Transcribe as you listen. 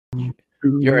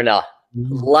You're in a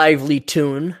lively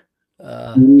tune.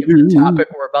 Given the topic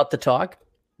we're about to talk.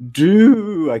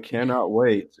 I cannot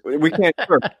wait. We can't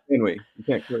curse, can we? We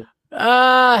can't curse.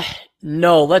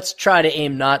 No, let's try to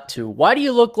aim not to. Why do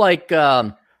you look like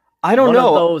I don't one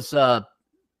know. of those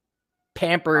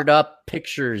pampered up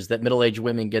pictures that middle-aged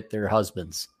women get their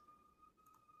husbands?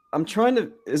 I'm trying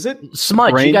to. Is it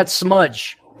smudge? brain? You got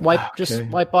smudge. Just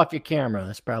wipe off your camera.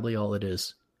 That's probably all it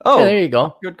is. Oh, yeah, there you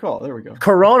go. Good call. There we go.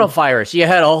 Coronavirus. You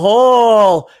had a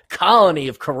whole colony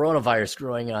of coronavirus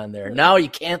growing on there. Now you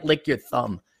can't lick your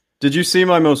thumb. Did you see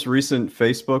my most recent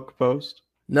Facebook post?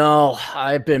 No,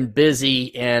 I've been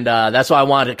busy, and that's why I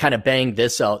wanted to kind of bang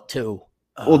this out too.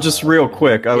 Well, just real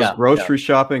quick, I was grocery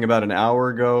shopping about an hour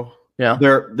ago. Yeah,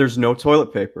 there's no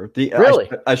toilet paper. Really?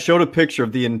 I showed a picture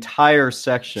of the entire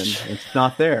section. It's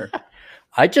not there.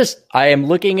 I am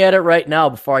looking at it right now.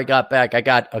 Before I got back, I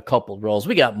got a couple rolls.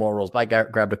 We got more rolls, but I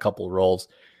grabbed a couple of rolls,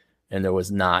 and there was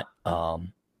not.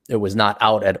 It was not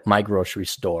out at my grocery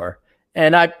store.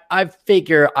 And I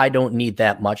figure I don't need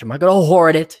that much. I'm not going to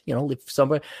hoard it, leave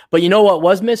somewhere. But you know what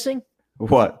was missing?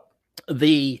 What?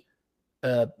 The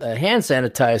hand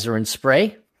sanitizer and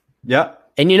spray. Yeah.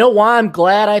 And you know why I'm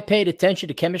glad I paid attention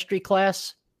to chemistry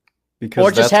class? Because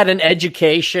or just had an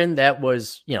education that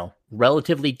was,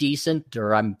 relatively decent,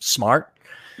 or I'm smart.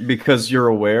 Because you're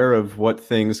aware of what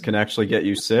things can actually get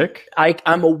you sick?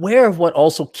 I'm aware of what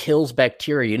also kills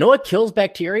bacteria. You know what kills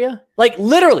bacteria? Like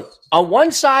literally, on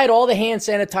one side, all the hand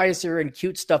sanitizer and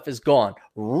cute stuff is gone.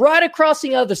 Right across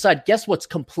the other side, guess what's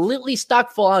completely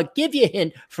stock full? I'll give you a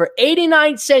hint. For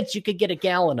 89 cents, you could get a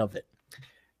gallon of it.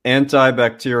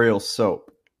 Antibacterial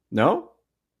soap. No?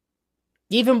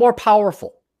 Even more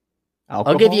powerful.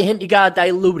 Alcohol? I'll give you a hint. You got to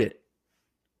dilute it.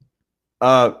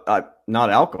 Not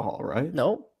alcohol, right?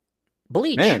 No.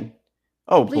 Bleach. Man.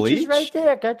 Oh, bleach is right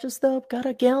there. Got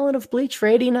a gallon of bleach for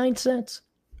 89 cents.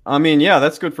 I mean, yeah,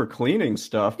 that's good for cleaning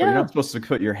stuff, but you're not supposed to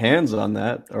put your hands on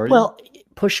that, are you? Well,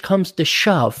 push comes to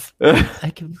shove.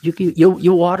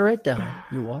 You water it down.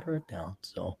 You water it down.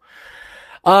 So,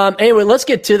 anyway, let's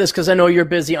get to this because I know you're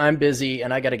busy. I'm busy,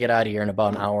 and I got to get out of here in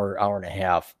about an hour and a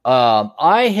half.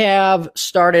 I have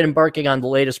started embarking on the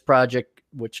latest project,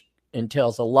 which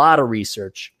entails a lot of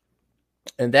research,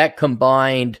 and that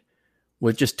combined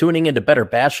with just tuning into Better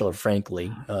Bachelor,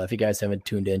 frankly. If you guys haven't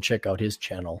tuned in, check out his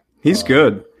channel. He's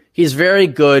good. He's very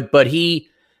good, but he,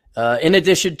 in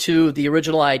addition to the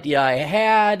original idea I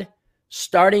had,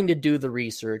 starting to do the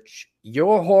research,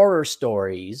 your horror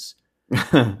stories,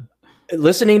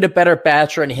 listening to Better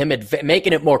Bachelor and him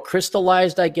making it more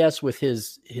crystallized, I guess, with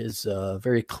his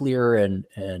very clear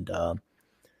and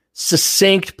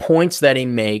succinct points that he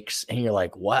makes, and you're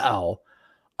like, wow.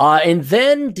 And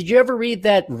then, did you ever read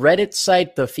that Reddit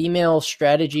site, the female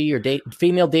strategy or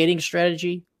female dating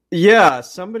strategy? Yeah,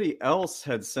 somebody else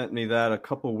had sent me that a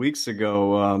couple weeks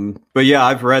ago. But yeah,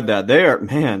 I've read that.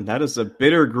 That is a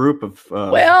bitter group of.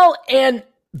 Well, and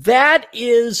that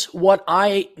is what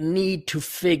I need to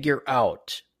figure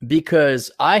out,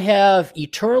 because I have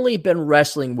eternally been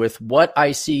wrestling with what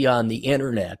I see on the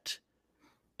internet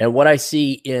and what I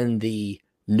see in the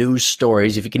news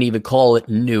stories, if you can even call it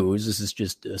news. This is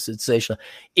just sensational.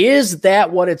 Is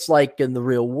that what it's like in the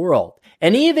real world?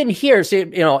 And even here, see,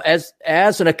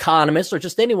 as an economist or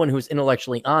just anyone who's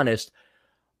intellectually honest,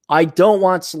 I don't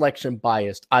want selection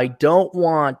bias. I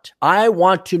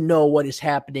want to know what is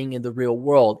happening in the real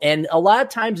world. And a lot of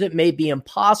times it may be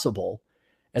impossible.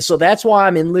 And so that's why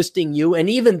I'm enlisting you. And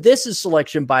even this is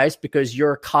selection bias because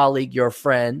you're a colleague, you're a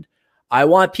friend. I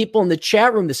want people in the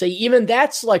chat room to say even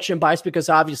that's selection bias because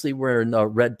obviously we're in the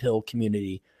red pill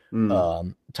community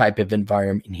type of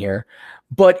environment here.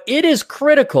 But it is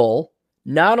critical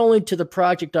not only to the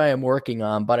project I am working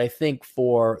on, but I think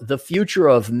for the future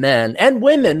of men and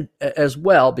women as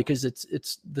well, because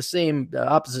it's the same, the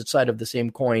opposite side of the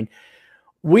same coin.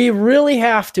 We really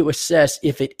have to assess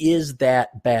if it is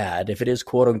that bad, if it is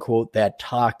quote unquote that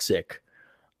toxic,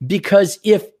 because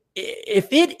if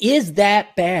it is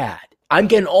that bad, I'm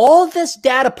getting all this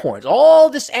data points, all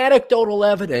this anecdotal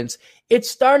evidence. It's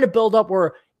starting to build up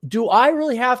where, do I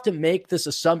really have to make this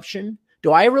assumption?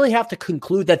 Do I really have to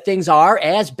conclude that things are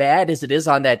as bad as it is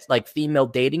on that like female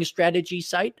dating strategy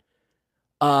site?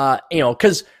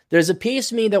 Because there's a piece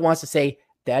of me that wants to say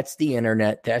that's the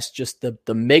internet. That's just the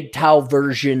MGTOW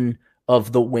version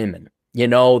of the women.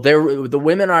 The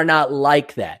women are not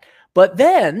like that. But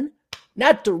then,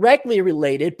 not directly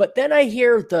related, but then I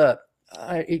hear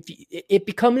it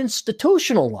become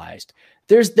institutionalized.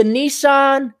 There's the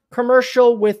Nissan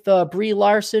commercial with Brie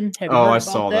Larson. Have you heard I about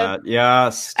saw that? Yeah,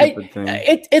 stupid thing.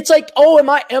 It's like, am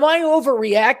I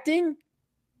overreacting?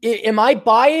 am I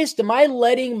biased? Am I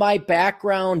letting my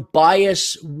background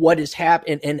bias what is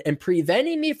happening and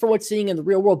preventing me from what's seeing in the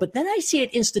real world? But then I see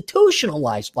it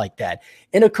institutionalized like that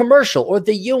in a commercial, or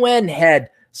the UN had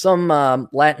some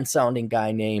Latin sounding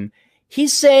guy name.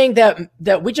 He's saying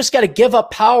that we just got to give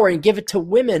up power and give it to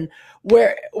women,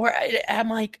 where I'm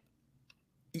like,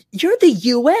 you're the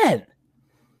UN.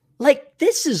 Like,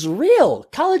 this is real.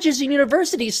 Colleges and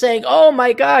universities saying, oh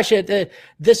my gosh, and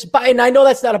I know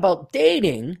that's not about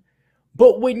dating,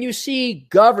 but when you see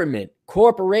government,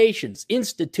 corporations,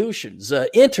 institutions,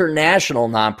 international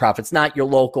nonprofits, not your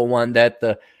local one that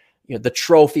the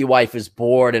trophy wife is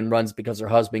bored and runs because her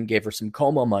husband gave her some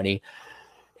coma money.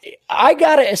 I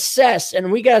got to assess, and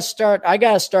I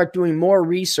got to start doing more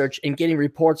research and getting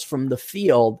reports from the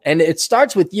field. And it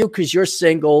starts with you, because you're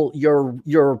single,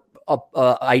 you're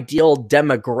ideal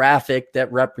demographic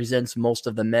that represents most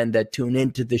of the men that tune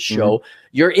into the show. Mm-hmm.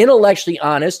 You're intellectually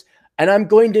honest. And I'm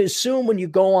going to assume when you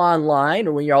go online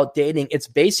or when you're out dating, it's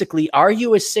basically, are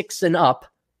you a 6 and up?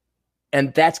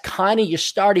 And that's kind of your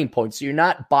starting point. So you're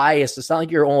not biased. It's not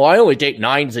like I only date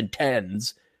 9s and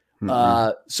 10s.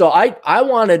 Mm-hmm. So I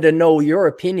wanted to know your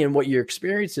opinion, what your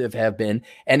experiences have been.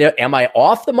 And am I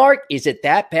off the mark? Is it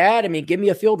that bad? I mean, give me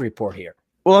a field report here.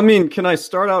 Well, I mean, can I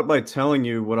start out by telling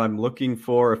you what I'm looking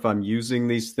for if I'm using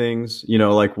these things?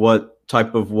 Like what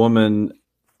type of woman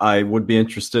I would be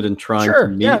interested in trying to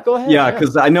meet. Yeah, go ahead. Yeah,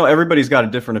 because I know everybody's got a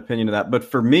different opinion of that. But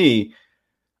for me,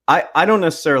 I don't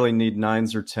necessarily need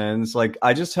 9s or 10s. Like,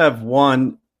 I just have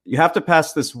one. You have to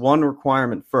pass this one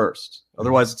requirement first.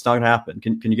 Otherwise, it's not going to happen.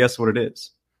 Can you guess what it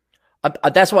is?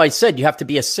 That's why I said you have to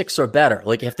be a 6 or better.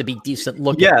 Like, you have to be decent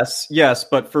looking. Yes.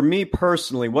 But for me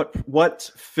personally,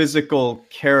 what physical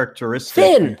characteristics?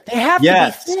 Thin. They have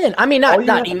to be thin. I mean,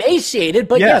 not emaciated,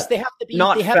 but yes, they have to be.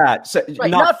 Not fat.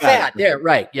 Not fat. There,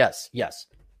 right. Yes.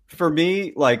 For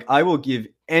me, like, I will give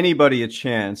anybody a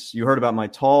chance. You heard about my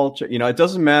tall, it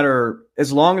doesn't matter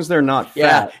as long as they're not fat.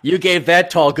 Yeah, you gave that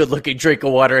tall, good-looking drink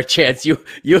of water a chance. You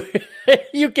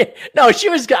get no. She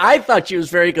was. I thought she was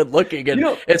very good looking, and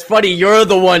it's funny. You're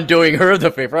the one doing her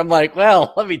the favor. I'm like,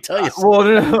 well, let me tell you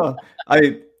something. Well,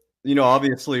 no,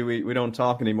 obviously we don't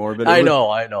talk anymore. But I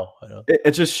know.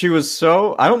 It's just she was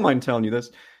so. I don't mind telling you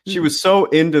this. She was so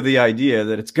into the idea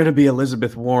that it's going to be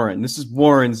Elizabeth Warren. This is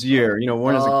Warren's year.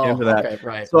 Warren is akin to that. Okay,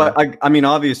 right. So I mean,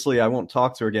 obviously, I won't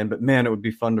talk to her again. But man, it would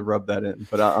be fun to rub that in.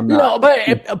 But I'm not.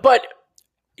 No, but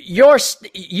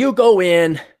you go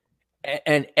in,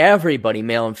 and everybody,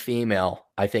 male and female,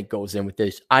 I think goes in with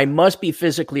this. I must be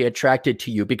physically attracted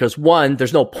to you because, one,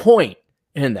 there's no point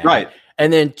in that. Right.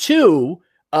 And then two,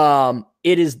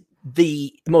 it is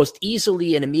the most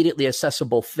easily and immediately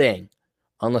accessible thing.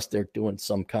 Unless they're doing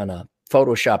some kind of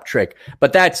Photoshop trick.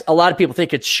 But that's, a lot of people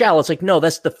think it's shallow. It's like, no,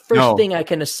 that's the first thing I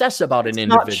can assess about an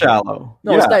individual. Not shallow.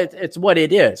 No, it's what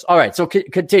it is. All right, so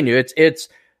continue. It's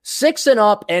 6 and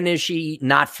up, and is she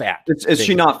not fat? Is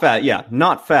she not fat? Yeah,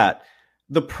 not fat.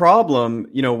 The problem,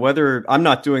 whether I'm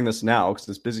not doing this now because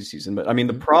it's busy season, but I mean,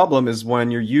 the problem is when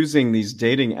you're using these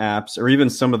dating apps or even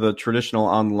some of the traditional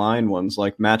online ones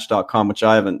like Match.com, which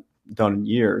I haven't done in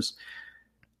years.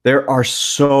 There are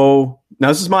now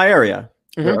this is my area.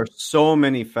 Mm-hmm. There are so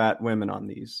many fat women on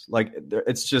these. Like,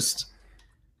 it's just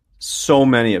so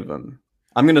many of them.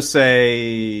 I'm going to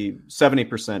say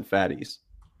 70% fatties.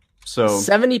 So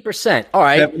 70%. All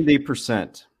right.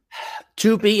 70%.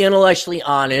 To be intellectually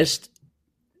honest,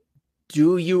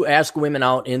 do you ask women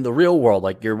out in the real world?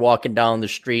 Like, you're walking down the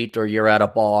street or you're at a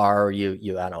bar or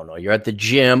you I don't know, you're at the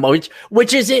gym,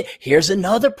 which is it. Here's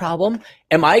another problem.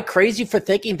 Am I crazy for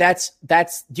thinking that's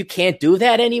you can't do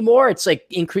that anymore? It's like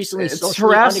increasingly it's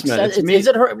harassment. Is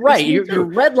it right? You're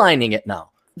redlining it now.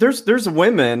 There's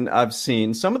women I've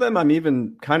seen, some of them I'm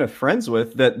even kind of friends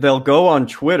with, that they'll go on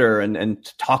Twitter and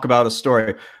talk about a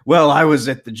story. Well, I was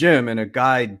at the gym and a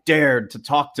guy dared to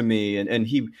talk to me and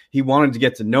he wanted to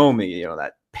get to know me.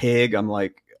 That pig. I'm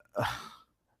like,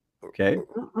 okay.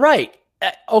 Right.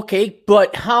 Okay.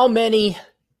 But how many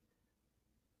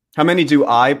do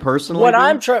I personally What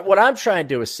I'm trying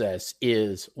to assess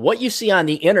is what you see on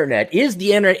the internet. Is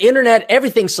the internet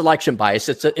everything's selection bias?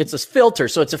 It's a filter.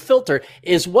 So it's a filter.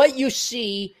 Is what you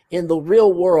see in the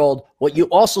real world what you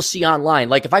also see online?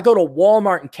 Like, if I go to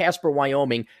Walmart in Casper,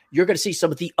 Wyoming, you're going to see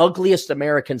some of the ugliest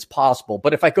Americans possible.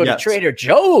 But if I go to Trader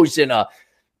Joe's in a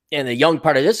young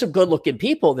part of this, some good looking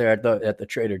people there at the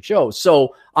Trader Joe's.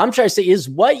 So I'm trying to say, is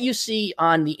what you see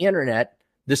on the internet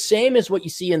the same as what you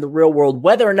see in the real world,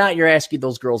 whether or not you're asking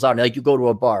those girls out, like you go to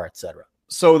a bar, etc.?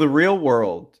 So the real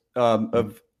world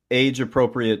of age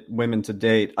appropriate women to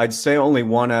date, I'd say only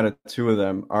 1 out of 2 of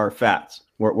them are fat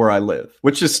where I live,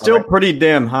 which is still pretty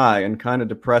damn high and kind of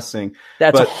depressing.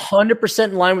 That's 100%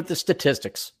 in line with the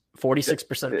statistics.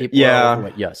 46% of people are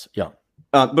overweight. Yes. Yeah.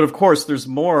 But of course,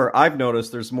 I've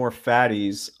noticed there's more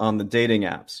fatties on the dating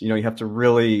apps. You have to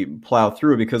really plow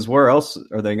through, because where else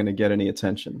are they going to get any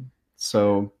attention?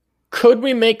 So could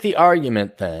we make the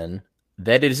argument then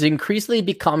that it is increasingly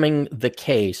becoming the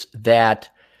case that,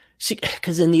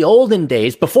 because in the olden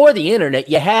days, before the internet,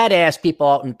 you had to ask people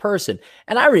out in person.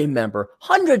 And I remember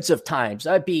hundreds of times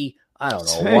I'd be,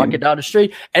 walking down the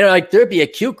street, and there'd be a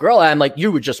cute girl, and I'm like,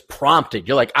 you were just prompted.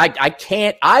 You're like,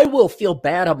 I will feel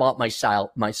bad about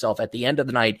myself at the end of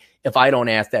the night if I don't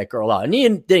ask that girl out. And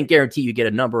you didn't guarantee you get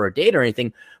a number or a date or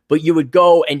anything, but you would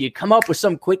go and you'd come up with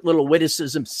some quick little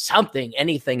witticism, something,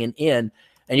 anything, and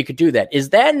you could do that. Is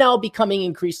that now becoming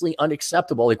increasingly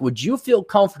unacceptable? Like, would you feel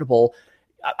comfortable?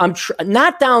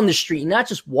 Not down the street, not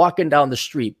just walking down the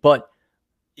street, but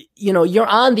you're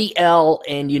on the L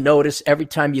and you notice every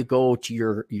time you go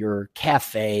to your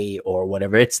cafe or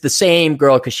whatever, it's the same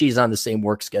girl because she's on the same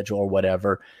work schedule or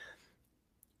whatever.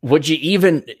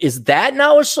 Is that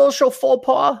now a social faux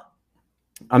pas?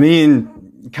 I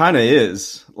mean, kind of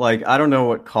is. Like, I don't know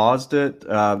what caused it.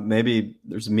 Maybe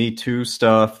there's Me Too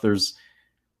stuff.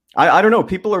 I don't know.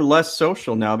 People are less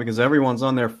social now because everyone's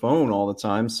on their phone all the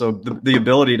time. So the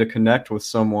ability to connect with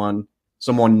someone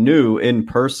new in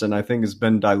person, I think, has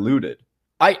been diluted.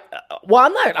 I'm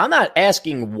not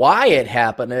asking why it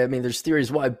happened. I mean, there's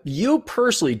theories why. You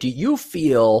personally, do you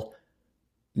feel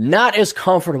not as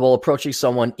comfortable approaching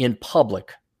someone in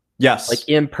public? Yes. Like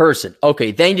in person.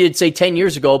 Okay. Then you'd say 10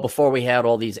 years ago, before we had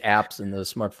all these apps and the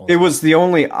smartphones. It was the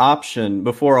only option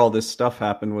before all this stuff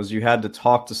happened, was you had to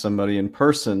talk to somebody in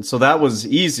person. So that was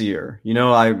easier.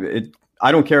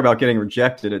 I don't care about getting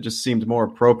rejected. It just seemed more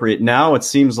appropriate. Now it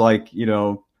seems like,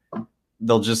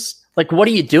 they'll just... Like, what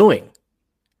are you doing?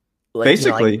 Like,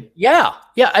 basically. Yeah.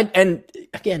 And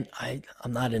again,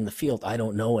 I'm not in the field. I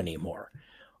don't know anymore.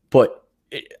 But,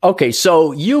 okay,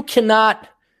 so you cannot...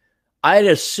 I'd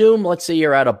assume, let's say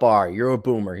you're at a bar. You're a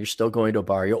boomer. You're still going to a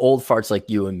bar. You're old farts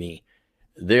like you and me.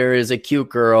 There is a cute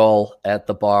girl at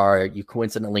the bar. You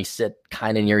coincidentally sit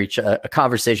kind of near each other, a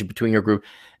conversation between your group.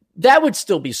 That would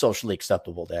still be socially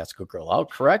acceptable to ask a girl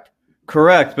out, correct?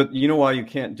 Correct. But you know why you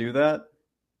can't do that?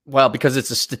 Well, because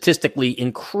it's a statistically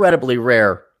incredibly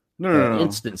rare No.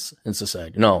 instance in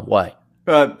society. No, why?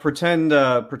 Pretend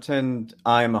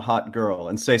I'm a hot girl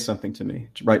and say something to me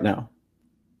right now.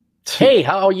 Hey,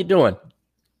 how are you doing?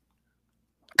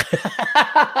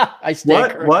 I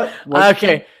stand What?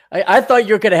 Okay. I thought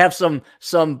you were going to have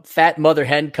some fat mother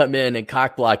hen come in and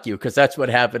cock block you, because that's what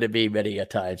happened to me many a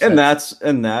time. And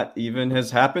that even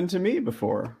has happened to me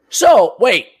before. So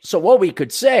what we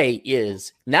could say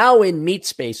is, now in meat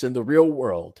space in the real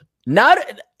world,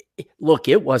 look,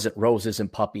 it wasn't roses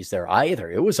and puppies there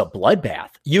either. It was a bloodbath.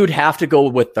 You'd have to go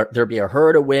with there'd be a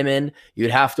herd of women.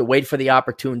 You'd have to wait for the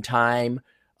opportune time.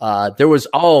 There was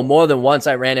more than once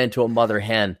I ran into a mother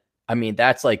hen. I mean,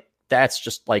 that's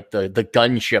just like the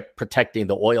gunship protecting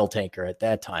the oil tanker at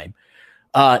that time.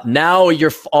 Now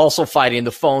you're also fighting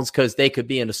the phones, because they could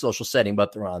be in a social setting,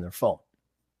 but they're on their phone.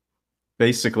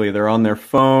 Basically, they're on their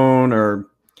phone. Or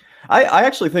I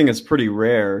actually think it's pretty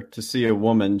rare to see a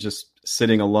woman just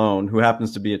sitting alone who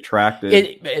happens to be attractive.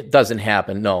 It doesn't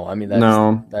happen. No, I mean,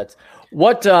 that's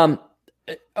what.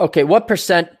 Okay, what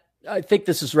percent? I think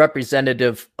this is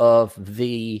representative of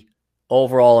the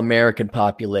overall American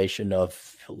population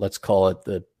of, let's call it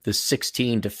the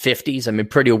 16 to 50s. I mean,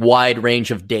 pretty wide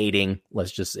range of dating,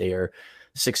 let's just say, or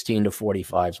 16 to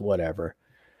 45s, whatever.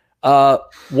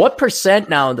 What percent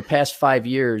now in the past 5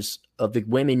 years of the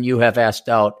women you have asked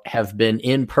out have been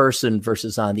in person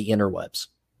versus on the interwebs?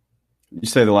 You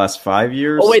say the last 5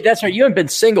 years? Oh, wait, that's right. You haven't been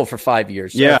single for 5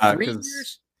 years. So yeah. 3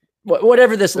 years?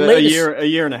 Whatever this latest... A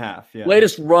year and a half, yeah.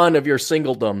 Latest run of your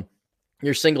singledom,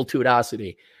 your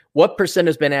singletudosity. What percent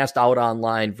has been asked out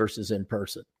online versus in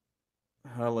person?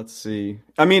 Let's see.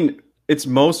 I mean, it's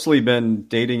mostly been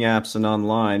dating apps and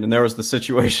online. And there was the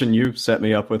situation you set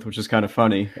me up with, which is kind of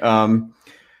funny. I'm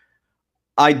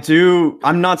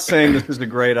not saying this is a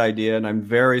great idea, and I'm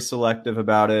very selective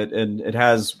about it, and it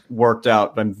has worked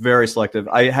out, but I'm very selective.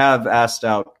 I have asked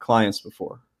out clients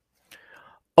before.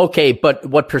 Okay, but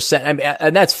what percent? I mean,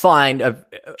 and that's fine.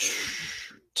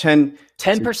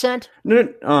 10%?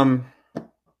 No,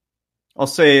 I'll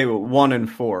say 1 in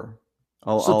 4.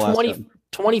 So 20.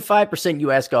 25%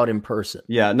 you ask out in person.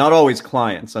 Yeah, not always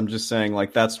clients. I'm just saying,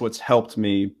 like, that's what's helped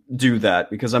me do that,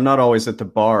 because I'm not always at the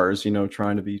bars,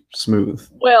 trying to be smooth.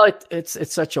 Well,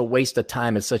 it's such a waste of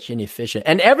time. It's such inefficient.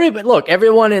 And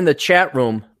everyone in the chat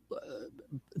room,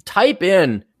 type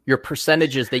in your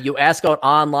percentages that you ask out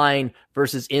online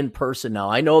versus in person now.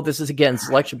 I know this is, again,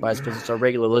 selection bias because it's our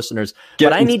regular listeners,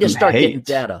 but I need to start getting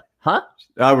data. Huh?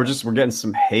 We're getting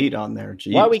some hate on there.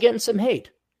 Jeez. Why are we getting some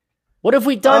hate? What have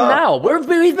we done now? We've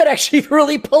been actually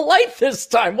really polite this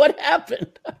time. What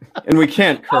happened? And we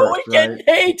can't curse. How are we getting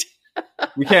hate?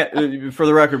 We can't. For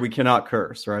the record, we cannot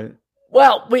curse, right?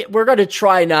 Well, we're going to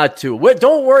try not to.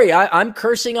 Don't worry. I'm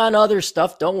cursing on other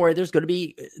stuff. Don't worry. There's going to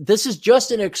be. This is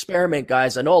just an experiment,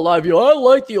 guys. I know a lot of you. I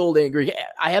like the old angry.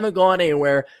 I haven't gone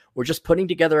anywhere. We're just putting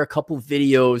together a couple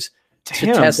videos to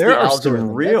test the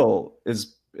algorithm.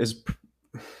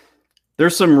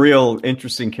 There's some real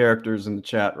interesting characters in the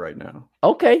chat right now.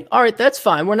 Okay. All right. That's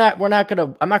fine. I'm not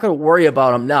going to worry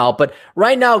about them now, but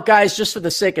right now, guys, just for the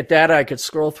sake of data, I could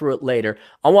scroll through it later.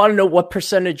 I want to know what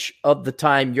percentage of the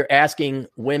time you're asking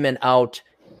women out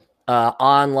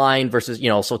online versus,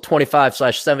 so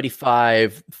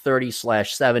 25/75,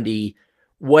 30/70,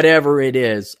 whatever it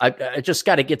is. I just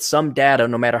got to get some data,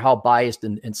 no matter how biased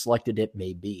and selected it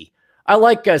may be. I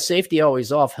like safety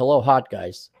always off. Hello, hot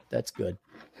guys. That's good.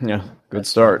 Yeah, good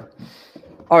start.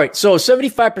 All right, so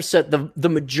 75%, the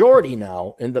majority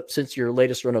now, since your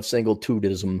latest run of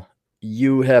singletudism,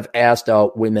 you have asked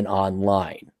out women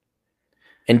online.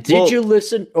 And did you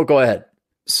listen? Oh, go ahead.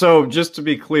 So just to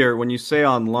be clear, when you say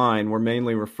online, we're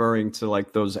mainly referring to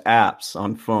like those apps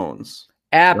on phones.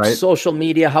 Apps, right? Social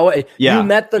media. You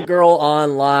met the girl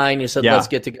online. You said, let's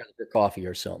get together for coffee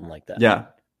or something like that. Yeah.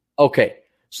 Okay,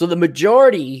 so the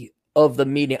majority of the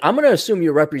meeting, I'm going to assume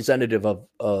you're representative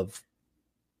of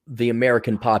the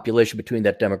American population between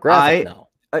that demographic now.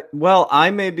 I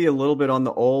may be a little bit on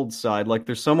the old side. Like,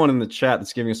 there's someone in the chat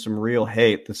that's giving us some real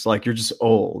hate. That's like, you're just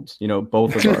old,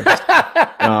 both of us.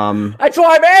 That's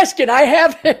why I'm asking.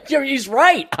 He's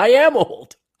right. I am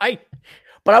old. But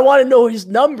I want to know his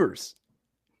numbers.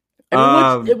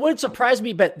 And it would surprise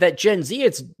me, but that Gen Z,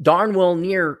 it's darn well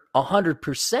near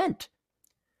 100%.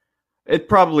 It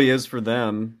probably is for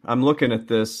them. I'm looking at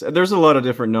this. There's a lot of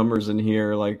different numbers in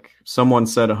here. Like, someone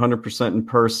said 100% in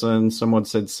person. Someone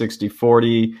said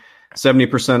 60-40,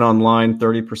 70% online,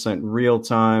 30% real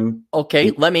time.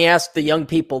 Okay, let me ask the young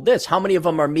people this. How many of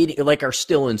them are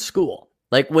still in school?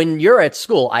 Like, when you're at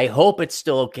school, I hope it's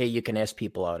still okay. You can ask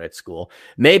people out at school.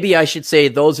 Maybe I should say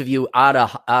those of you out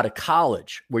of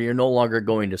college where you're no longer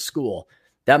going to school,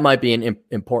 that might be an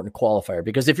important qualifier.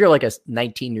 Because if you're like a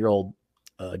 19-year-old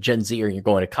Gen Z or you're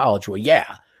going to college, well,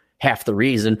 yeah, half the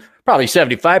reason, probably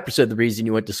 75% of the reason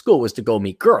you went to school was to go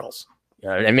meet girls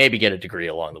and maybe get a degree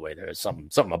along the way. There's something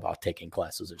about taking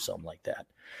classes or something like that.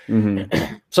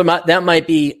 Mm-hmm. So that might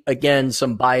be, again,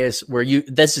 some bias where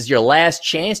this is your last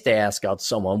chance to ask out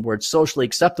someone where it's socially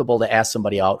acceptable to ask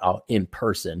somebody out in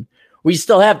person. We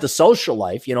still have the social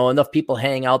life, enough people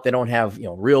hang out. They don't have,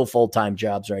 real full-time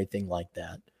jobs or anything like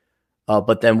that.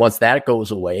 But then once that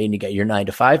goes away and you get your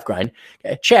 9-to-5 grind,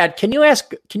 Chad, can you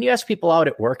ask people out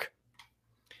at work?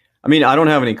 I mean, I don't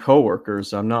have any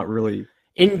coworkers. I'm not really.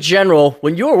 In general,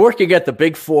 when you were working at the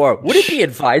Big Four, would it be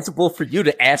advisable for you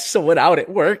to ask someone out at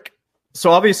work?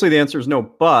 So obviously the answer is no.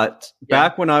 But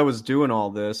back when I was doing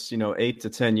all this, 8 to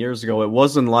 10 years ago, it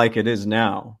wasn't like it is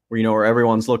now, where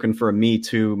everyone's looking for a Me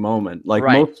Too moment.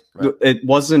 Like it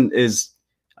wasn't as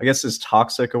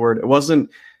toxic a word. It wasn't.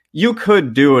 You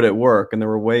could do it at work, and there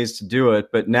were ways to do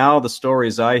it. But now the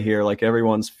stories I hear, like,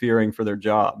 everyone's fearing for their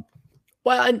job.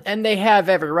 Well, and they have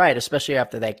every right, especially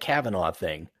after that Kavanaugh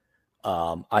thing.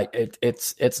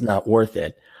 It's not worth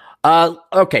it.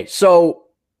 Okay, so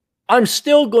I'm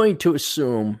still going to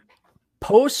assume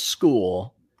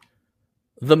post-school,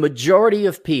 the majority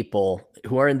of people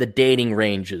who are in the dating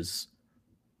ranges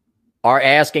are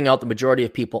asking out the majority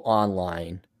of people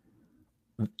online.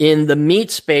 In the meat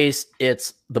space,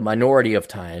 it's the minority of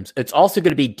times. It's also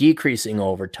going to be decreasing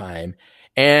over time.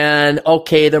 And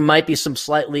okay, there might be some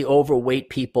slightly overweight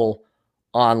people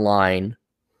online,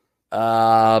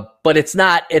 but it's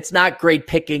not great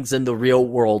pickings in the real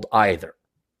world either.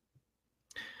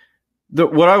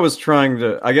 What I was trying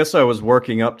to, I guess I was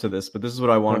working up to this, but this is what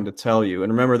I wanted to tell you.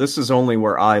 And remember, this is only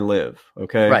where I live.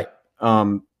 Okay. Right.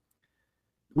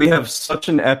 We have such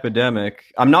an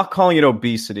epidemic. I'm not calling it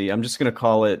obesity. I'm just going to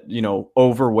call it,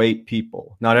 overweight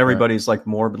people. Not everybody's like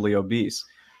morbidly obese,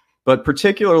 but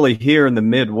particularly here in the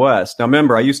Midwest. Now,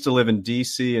 remember, I used to live in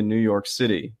DC and New York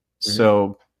City. Mm-hmm.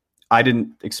 So I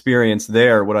didn't experience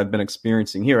there what I've been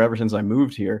experiencing here ever since I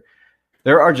moved here.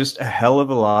 there are just a hell of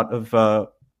a lot of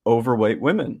overweight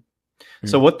women.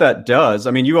 So what that does,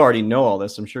 I mean, you already know all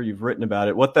this. I'm sure you've written about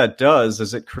it. What that does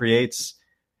is it creates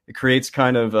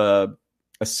kind of a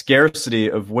scarcity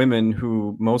of women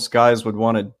who most guys would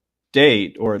want to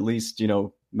date or at least,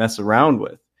 mess around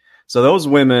with. So those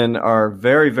women are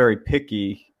very, very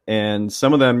picky. And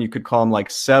some of them you could call them like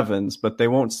sevens, but they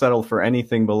won't settle for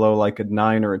anything below like a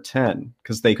 9 or a 10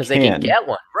 because they can get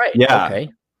one. Right. Yeah. Okay.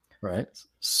 Right.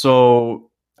 So,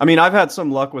 I mean, I've had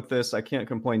some luck with this. I can't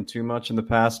complain too much in the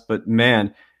past, but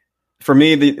man, for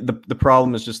me, the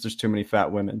problem is just there's too many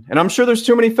fat women, and I'm sure there's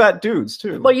too many fat dudes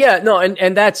too. Well, yeah, no,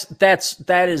 and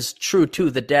that is true too.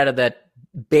 The data that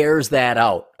bears that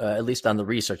out, at least on the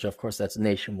research, of course, that's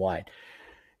nationwide.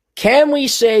 Can we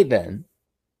say then,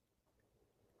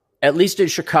 at least in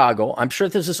Chicago, I'm sure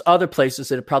there's other places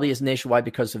that it probably is nationwide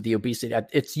because of the obesity.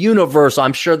 It's universal.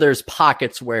 I'm sure there's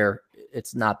pockets where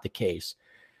it's not the case.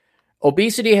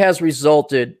 Obesity has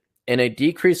resulted in a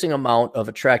decreasing amount of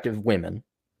attractive women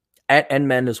and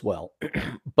men as well.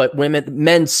 But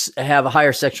men have a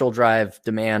higher sexual drive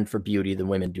demand for beauty than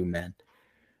women do men.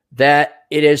 That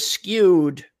it has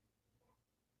skewed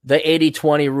the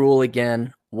 80-20 rule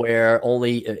again, where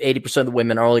only 80% of the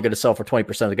women are only going to sell for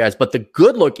 20% of the guys. But the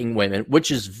good-looking women,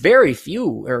 which is very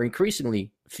few or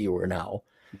increasingly fewer now,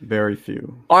 very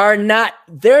few,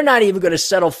 they're not even going to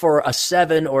settle for a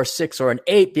 7 or 6 or an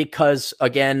 8 because,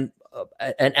 again,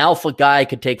 an alpha guy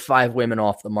could take 5 women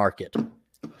off the market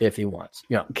if he wants.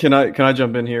 Yeah. Can I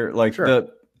jump in here? Like, sure.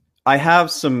 I have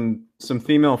some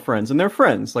female friends, and they're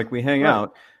friends. Like, we hang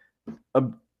out.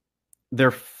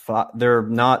 They're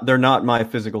not my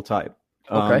physical type.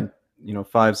 Okay.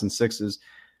 5s and 6s.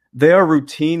 They are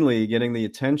routinely getting the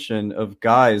attention of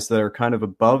guys that are kind of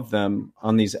above them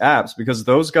on these apps because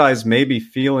those guys may be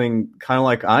feeling kind of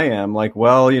like I am, like,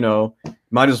 well,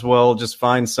 might as well just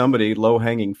find somebody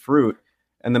low-hanging fruit.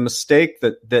 And the mistake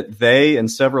that they and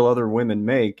several other women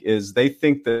make is they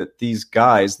think that these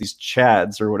guys, these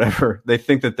chads or whatever, they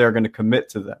think that they're going to commit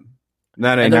to them. And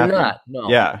that ain't happening. Not. No.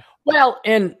 Yeah. Well,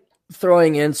 and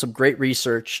throwing in some great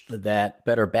research that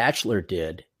Better Bachelor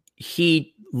did,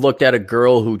 he looked at a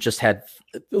girl who just had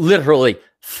literally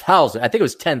thousands. I think it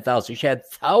was 10,000. She had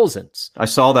thousands. I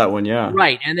saw that one. Yeah.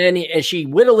 Right. And then she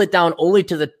whittled it down only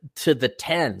to the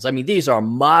tens. I mean, these are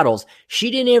models.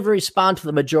 She didn't even respond to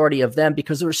the majority of them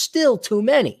because there were still too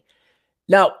many.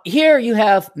 Now, here you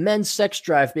have men's sex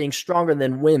drive being stronger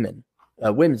than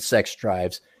women's sex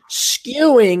drives,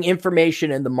 skewing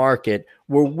information in the market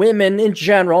where women in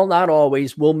general, not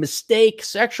always, will mistake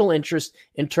sexual interest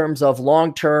in terms of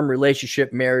long-term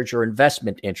relationship, marriage, or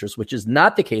investment interest, which is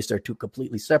not the case. They're two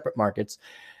completely separate markets.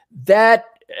 That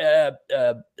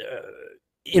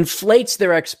inflates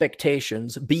their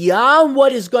expectations beyond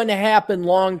what is going to happen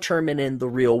long-term and in the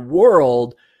real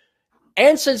world.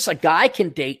 And since a guy can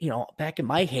date, back in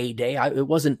my heyday, it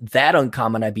wasn't that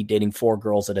uncommon. I'd be dating 4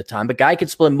 girls at a time. But guy could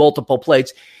split multiple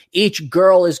plates. Each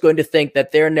girl is going to think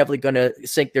that they're never going to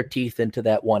sink their teeth into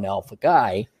that one alpha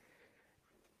guy.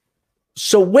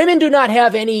 So women do not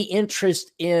have any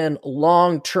interest in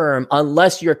long-term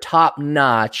unless you're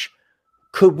top-notch.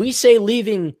 Could we say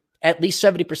leaving at least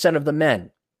 70% of the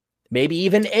men? Maybe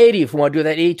even 80 if we want to do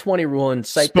that 80-20 rule and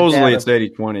cite supposedly it's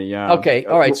 80-20, yeah. Okay,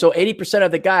 all right. So 80%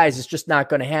 of the guys, it's just not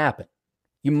going to happen.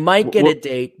 You might get a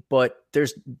date, but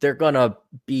they're going to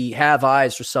have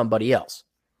eyes for somebody else.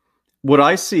 What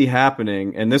I see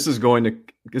happening, and this is going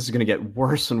to get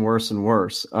worse and worse and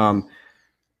worse.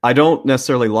 I don't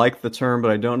necessarily like the term,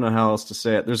 but I don't know how else to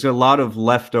say it. There's a lot of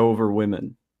leftover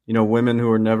women. Women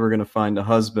who are never going to find a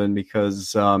husband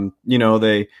because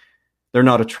they're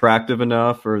not attractive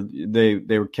enough, or they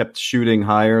were kept shooting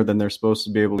higher than they're supposed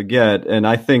to be able to get. And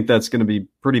I think that's going to be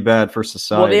pretty bad for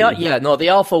society. Well, the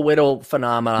alpha widow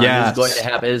phenomenon is going to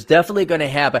happen. It's definitely going to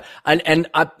happen. And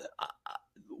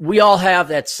we all have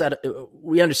that set.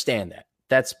 We understand that.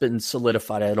 That's been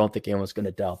solidified. I don't think anyone's going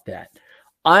to doubt that.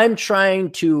 I'm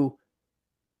trying to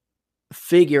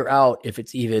figure out if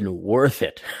it's even worth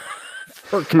it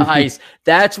for guys.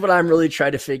 That's what I'm really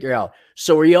trying to figure out.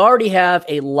 So we already have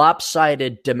a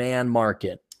lopsided demand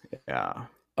market. Yeah.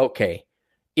 Okay.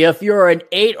 If you're an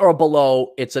 8 or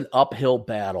below, it's an uphill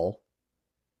battle.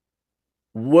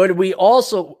 Would we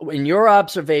also, in your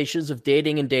observations of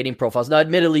dating and dating profiles, now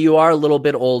admittedly you are a little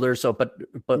bit older, so but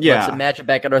yeah. Let's imagine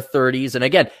back in our 30s. And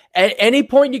again, at any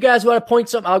point you guys want to point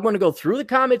something, I'm going to go through the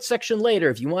comment section later.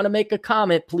 If you want to make a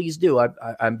comment, please do.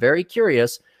 I'm very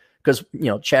curious because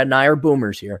Chad and I are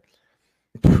boomers here.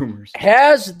 Boomers.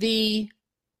 Has the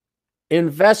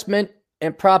investment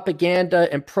and propaganda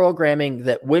and programming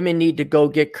that women need to go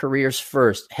get careers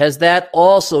first, has that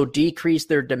also decreased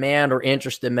their demand or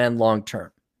interest in men long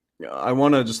term? I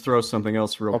want to just throw something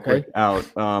else real quick out.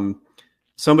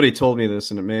 Somebody told me this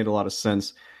and it made a lot of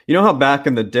sense. You know how back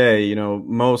in the day, you know,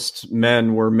 most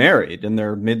men were married in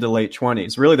their mid to late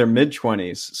 20s, really their mid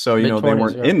 20s. So, you know, they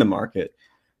weren't in the market.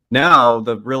 Now,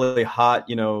 the really hot,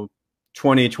 you know,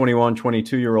 20, 21,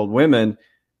 22-year-old women,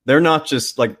 they're not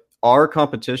just like our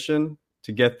competition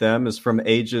to get them is from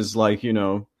ages like, you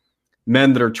know,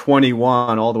 men that are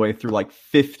 21 all the way through like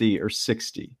 50 or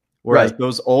 60. Whereas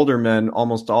those older men,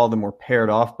 almost all of them were paired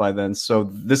off by then.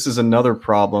 So this is another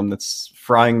problem that's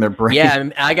frying their brains. Yeah,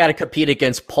 I got to compete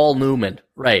against Paul Newman.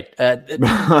 Right.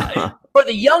 For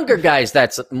the younger guys,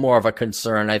 that's more of a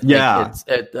concern. I think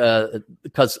it's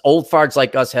because old farts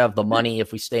like us have the money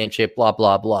if we stay in shape, blah,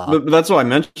 blah, blah. But that's why I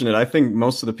mentioned it. I think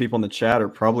most of the people in the chat are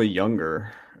probably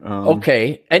younger. And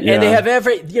they have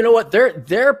every, you know what,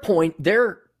 their point,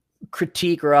 their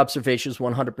critique or observation is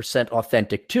 100%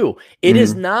 authentic too. It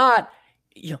is not,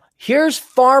 you know, here's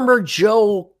Farmer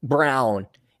Joe Brown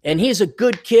and he's a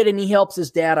good kid and he helps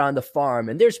his dad on the farm.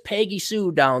 And there's Peggy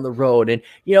Sue down the road. And,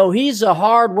 you know, he's a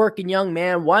hardworking young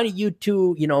man. Why don't you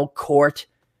two, you know, court,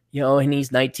 you know, and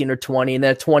he's 19 or 20 and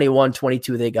then at 21,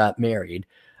 22, they got married.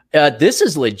 This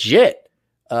is legit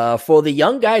for the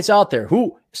young guys out there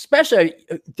who, especially,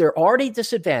 they're already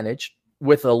disadvantaged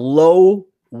with a low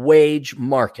wage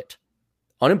market.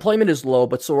 Unemployment is low,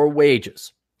 but so are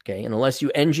wages. Okay. And unless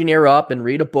you engineer up and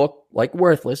read a book like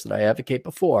Worthless that I advocate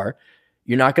before,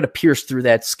 you're not going to pierce through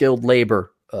that skilled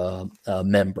labor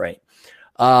membrane.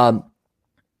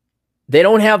 They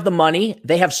don't have the money.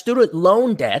 They have student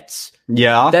loan debts.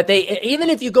 Yeah. That they, even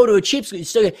if you go to a cheap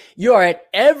school, you are at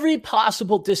every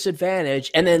possible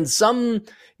disadvantage. And then some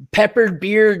peppered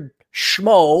beard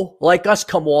schmo like us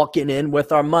come walking in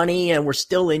with our money and we're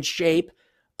still in shape.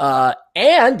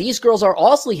 And these girls are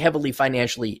also heavily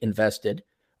financially invested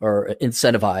or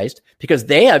incentivized because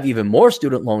they have even more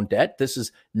student loan debt. This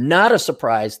is not a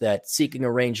surprise that seeking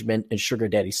arrangement and sugar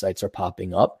daddy sites are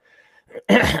popping up.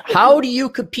 How do you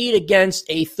compete against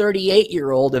a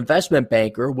 38-year-old investment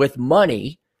banker with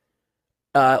money?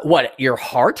 Your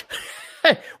heart?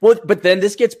 Well, but then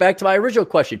this gets back to my original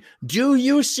question. Do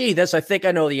you see this? I think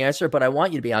I know the answer, but I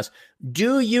want you to be honest.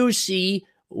 Do you see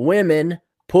women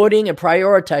putting and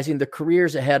prioritizing the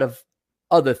careers ahead of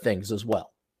other things as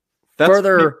well?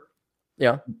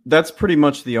 That's pretty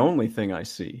much the only thing I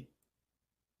see.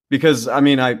 Because I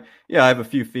mean, I have a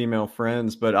few female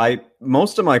friends, but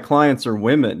most of my clients are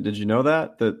women. Did you know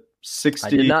that? That 60, I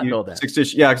did not know that.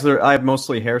 60, yeah, because I have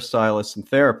mostly hairstylists and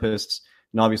therapists,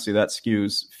 and obviously that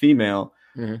skews female.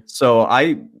 Mm-hmm. So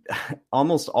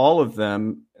almost all of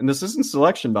them, and this isn't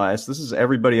selection bias, this is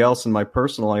everybody else in my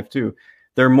personal life too.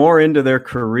 They're more into their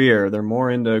career. They're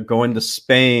more into going to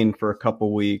Spain for a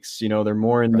couple weeks. You know, they're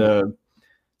more into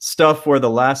stuff where the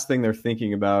last thing they're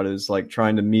thinking about is like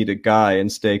trying to meet a guy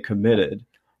and stay committed.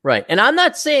 Right. And I'm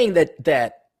not saying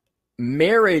that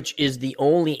marriage is the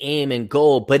only aim and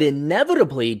goal, but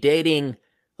inevitably dating,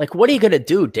 like, what are you going to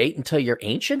do? Date until you're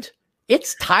ancient?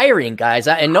 It's tiring, guys.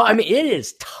 It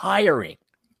is tiring.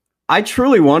 I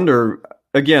truly wonder,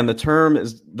 again, the term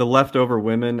is the leftover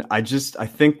women. I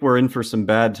think we're in for some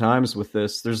bad times with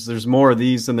this. There's more of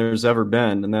these than there's ever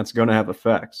been, and that's going to have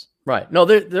effects. Right. No,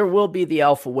 there will be the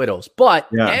alpha widows. But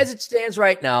as it stands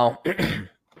right now,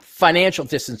 financial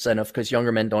disincentive because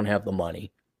younger men don't have the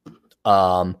money.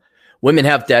 Women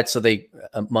have debt, so they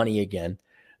money again.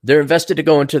 They're invested to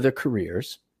go into their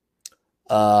careers.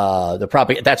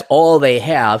 That's all they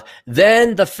have.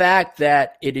 Then the fact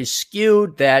that it is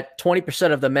skewed, that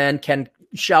 20% of the men can,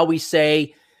 shall we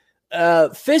say,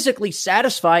 physically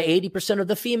satisfy 80% of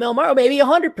the female market, maybe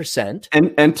 100%.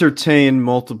 And entertain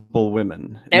multiple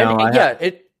women.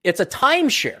 It's a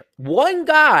timeshare. One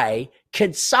guy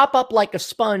can sop up like a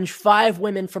sponge 5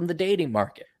 women from the dating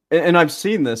market. And I've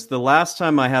seen this. The last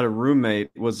time I had a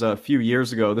roommate was a few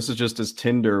years ago. This is just as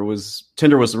Tinder was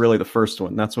really the first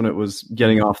one. That's when it was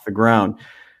getting off the ground.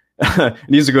 And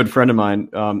he's a good friend of mine.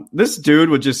 This dude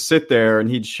would just sit there and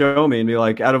he'd show me and be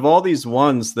like, out of all these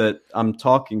ones that I'm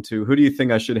talking to, who do you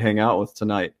think I should hang out with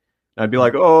tonight? And I'd be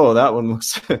like, oh, that one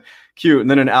looks cute. And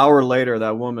then an hour later,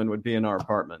 that woman would be in our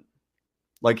apartment.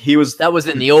 Like that was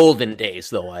in the olden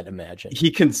days, though, I'd imagine. He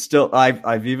can still,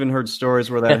 I've even heard stories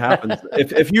where that happens.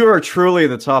 If you are truly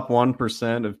the top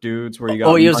 1% of dudes where you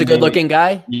got, he was a good looking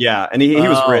guy. Yeah. And he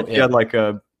was rich. Yeah. He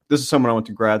had this is someone I went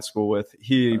to grad school with.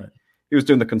 He was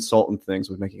doing the consultant things,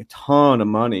 was making a ton of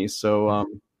money. So,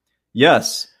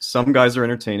 yes, some guys are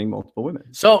entertaining multiple women.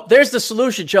 So there's the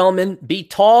solution, gentlemen. Be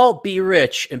tall, be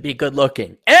rich, and be good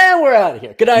looking. And And we're out of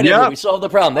here. Good night, everyone. We solved the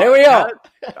problem. There we go.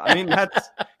 I mean, that's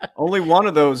only one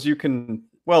of those you can,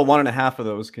 well, 1.5 of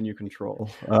those can you control.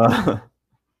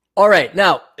 All right.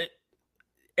 Now,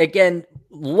 again,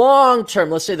 long-term,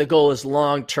 let's say the goal is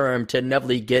long-term to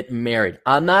inevitably get married.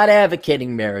 I'm not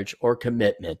advocating marriage or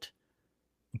commitment,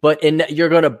 but you're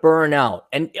going to burn out.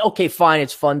 And okay, fine.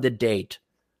 It's fun to date.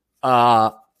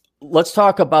 Let's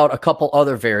talk about a couple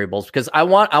other variables because I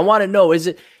want to know,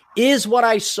 is what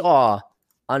I saw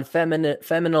on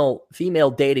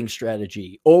female dating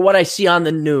strategy or what I see on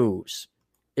the news,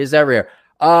 is that rare?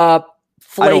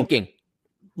 Flaking.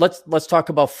 Let's talk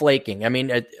about flaking. I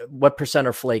mean, what percent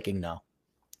are flaking now?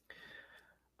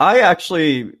 I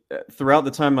actually, throughout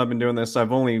the time I've been doing this,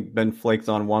 I've only been flaked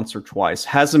on once or twice.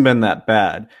 Hasn't been that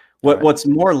bad. What's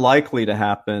more likely to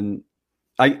happen,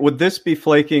 would this be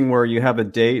flaking where you have a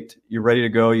date, you're ready to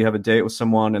go, you have a date with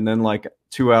someone, and then like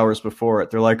 2 hours before it,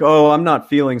 they're like, "Oh, I'm not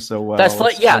feeling so well." That's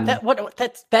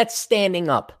standing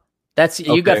up.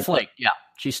 You got flaked. Yeah,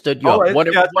 she stood you up.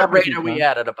 What rate are we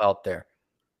at about there?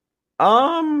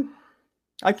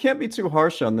 I can't be too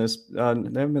harsh on this. They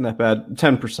haven't been that bad.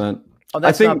 10%. Oh,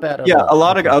 that's not bad at all. A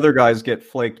lot of other guys get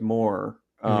flaked more.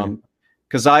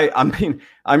 Because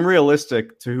I'm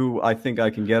realistic to who I think I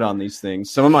can get on these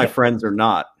things. Some of my friends are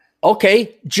not.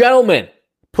 Okay, gentlemen,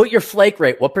 put your flake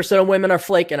rate. What percent of women are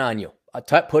flaking on you?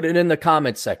 Put it in the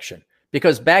comments section.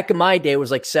 Because back in my day, it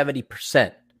was like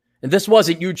 70%. And this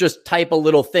wasn't you just type a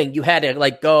little thing. You had to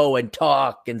like go and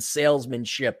talk and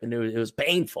salesmanship, and it was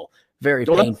painful. Very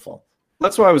painful.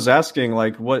 That's why I was asking,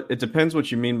 like, it depends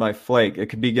what you mean by flake. It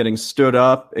could be getting stood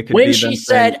up. It could when she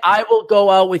said, I will go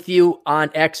out with you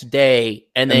on X day,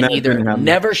 and then either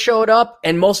never showed up,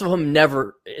 and most of them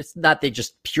never, it's not they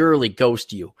just purely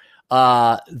ghost you.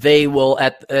 They will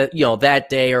at, that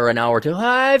day or an hour or two,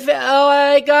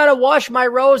 I got to wash my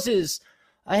roses.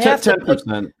 I have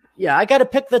 10%. I got to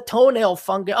pick the toenail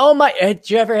fungus. Did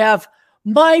you ever have,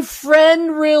 my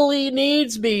friend really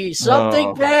needs me.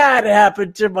 Something bad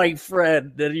happened to my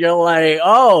friend. And you're like,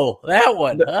 that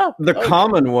one. The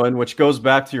common one, which goes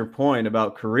back to your point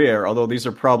about career, although these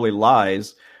are probably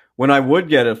lies, when I would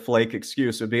get a flake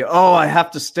excuse, it would be, I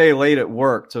have to stay late at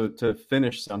work to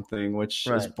finish something, which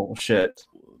is bullshit.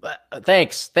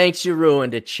 Thanks. You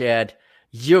ruined it, Chad.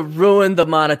 You ruined the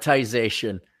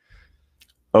monetization.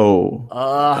 There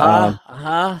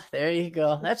you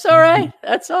go. That's all right.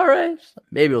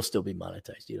 Maybe it'll still be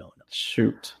monetized. You don't know.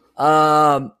 Shoot.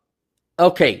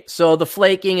 Okay. So the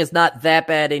flaking is not that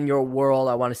bad in your world.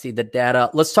 I want to see the data.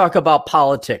 Let's talk about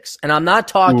politics. And I'm not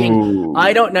talking. Ooh.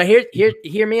 I don't know.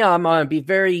 Hear me out. I'm going to be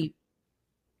very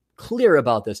clear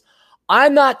about this.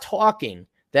 I'm not talking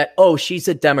that, she's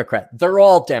a Democrat. They're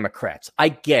all Democrats. I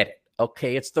get it.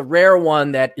 Okay, it's the rare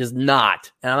one that is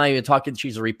not. And I'm not even talking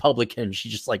she's a Republican. She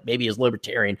just like maybe is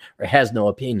libertarian or has no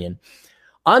opinion.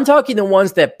 I'm talking the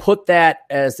ones that put that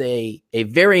as a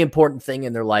very important thing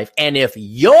in their life. And if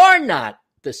you're not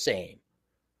the same,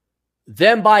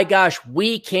 then by gosh,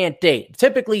 we can't date.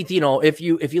 Typically, if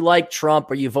you like Trump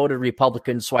or you voted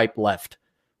Republican, swipe left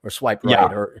or swipe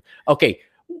right.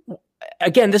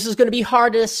 Again, this is going to be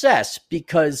hard to assess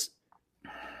because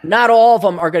not all of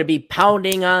them are going to be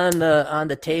pounding on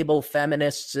the table,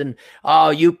 feminists, and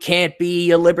you can't be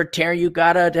a libertarian. You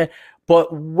gotta.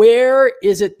 But where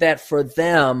is it that for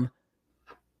them,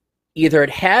 either it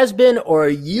has been or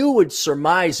you would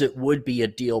surmise it would be a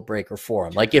deal breaker for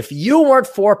them? Like if you weren't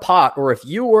for pot, or if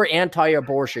you were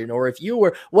anti-abortion, or if you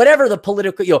were whatever the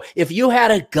political, if you had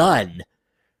a gun,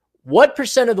 what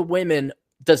percent of the women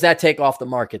does that take off the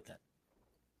market then?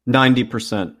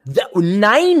 90%.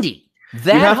 90.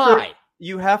 That high.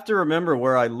 You have to remember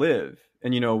where I live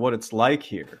and what it's like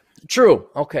here. True.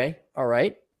 Okay. All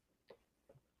right.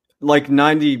 Like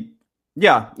 90,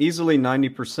 easily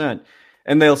 90%.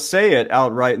 And they'll say it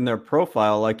outright in their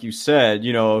profile, like you said,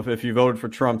 if you voted for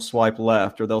Trump, swipe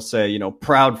left, or they'll say,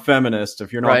 proud feminist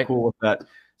if you're not cool with that.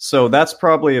 So that's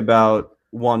probably about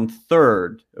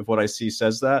 1/3 of what I see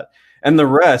says that. And the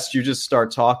rest, you just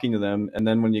start talking to them, and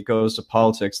then when it goes to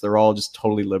politics, they're all just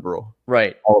totally liberal.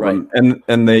 Right. All of them.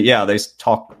 And they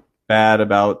talk bad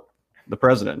about the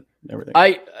president and everything.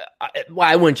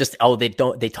 I wouldn't just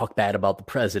they talk bad about the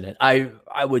president. I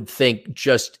would think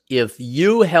just if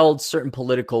you held certain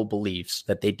political beliefs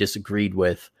that they disagreed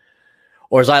with,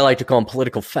 or as I like to call them,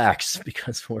 political facts,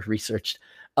 because we're researched.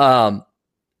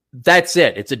 That's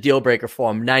it. It's a deal breaker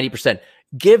for them. 90%.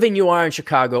 Given you are in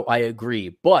Chicago, I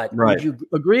agree. But would you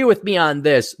agree with me on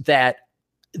this, that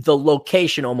the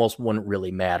location almost wouldn't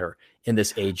really matter in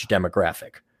this age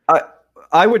demographic?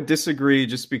 I would disagree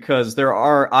just because there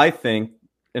are, I think,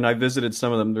 and I visited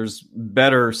some of them, there's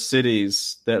better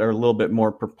cities that are a little bit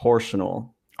more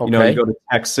proportional. Okay. You go to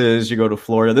Texas, you go to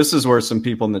Florida. This is where some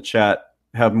people in the chat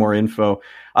have more info.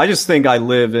 I just think I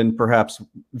live in perhaps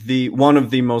the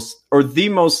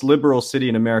most liberal city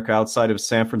in America outside of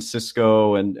San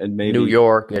Francisco and maybe New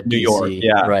York, New York.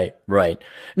 Yeah. Right.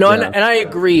 No, yeah. And I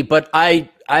agree, but I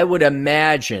would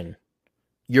imagine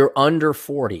you're under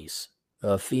 40s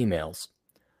females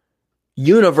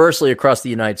universally across the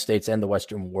United States and the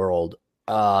Western world.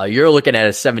 You're looking at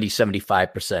a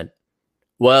 70-75%.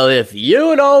 Well, if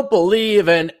you don't believe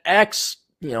in X,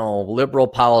 liberal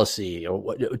policy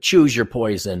or choose your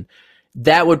poison,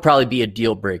 that would probably be a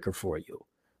deal breaker for you.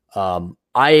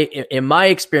 In my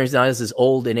experience, now this is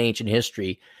old and ancient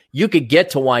history, you could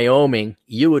get to Wyoming,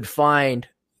 you would find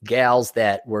gals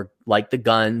that were like the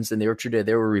guns and they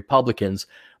were Republicans,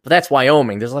 but that's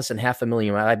Wyoming. There's less than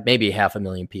 500,000, maybe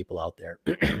 500,000 people out there.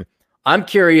 I'm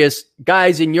curious,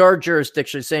 guys, in your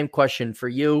jurisdiction, same question for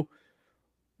you.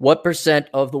 What percent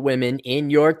of the women in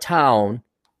your town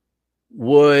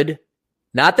would,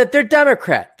 not that they're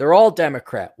Democrat, they're all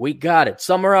Democrat. We got it.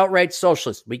 Some are outright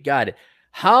socialist. We got it.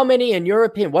 How many, in your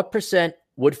opinion, what percent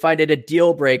would find it a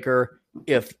deal breaker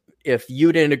if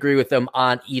you didn't agree with them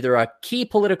on either a key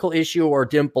political issue or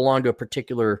didn't belong to a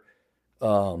particular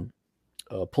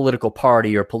political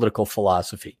party or political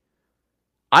philosophy?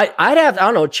 I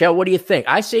don't know, Chad, what do you think?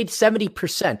 I say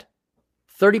 70%.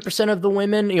 30% of the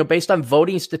women, based on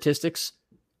voting statistics.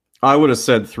 I would have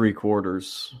said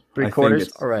 3/4.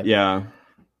 3/4? All right. Yeah.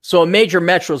 So a major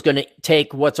metro is going to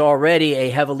take what's already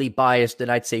a heavily biased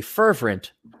and I'd say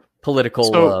fervent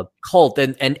political cult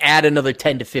and add another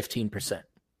 10 to 15%.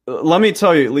 Let me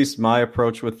tell you at least my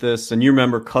approach with this. And you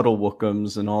remember Cuddle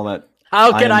Wookums and all that.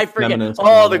 How can I forget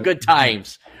all the good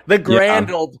times? The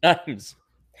grand old times.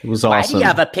 It was awesome. Why do you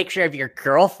have a picture of your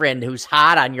girlfriend who's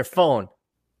hot on your phone?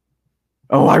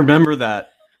 Oh, I remember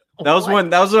that. That was when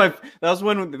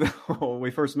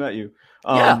we first met you.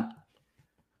 And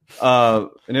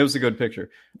it was a good picture.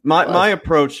 My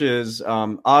approach is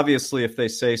obviously if they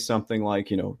say something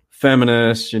like,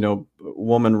 feminist,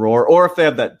 woman roar, or if they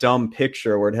have that dumb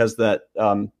picture where it has that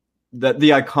the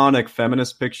iconic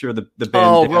feminist picture, the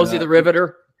bandana. Rosie the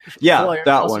Riveter. Yeah,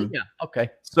 that one. Yeah, okay.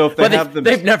 So if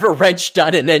they've never wrenched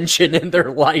on an engine in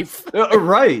their life,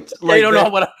 right? They don't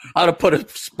know how to put a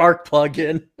spark plug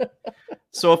in.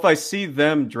 So if I see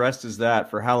them dressed as that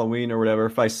for Halloween or whatever,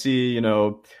 if I see,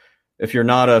 if you're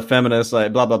not a feminist,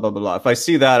 like blah blah blah blah blah. If I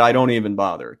see that, I don't even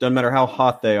bother. Doesn't matter how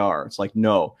hot they are. It's like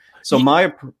no. So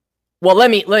well, let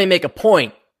me make a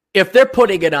point. If they're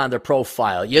putting it on their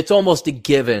profile, it's almost a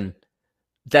given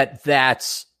that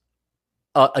that's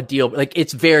a deal. Like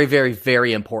it's very, very,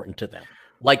 very important to them.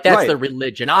 Like that's their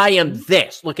religion. I am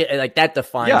this. Look at like that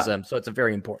defines them. So it's a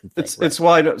very important thing. It's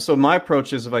why. So my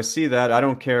approach is if I see that, I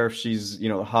don't care if she's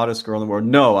the hottest girl in the world.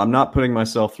 No, I'm not putting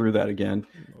myself through that again.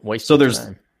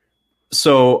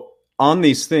 So on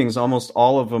these things, almost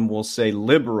all of them will say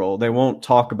liberal. They won't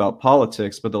talk about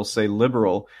politics, but they'll say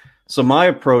liberal. So my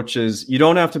approach is you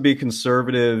don't have to be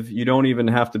conservative. You don't even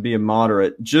have to be a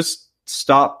moderate. Just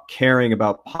stop caring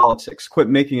about politics. Quit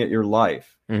making it your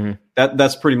life. Mm-hmm.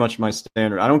 That's pretty much my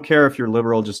standard. I don't care if you're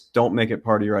liberal. Just don't make it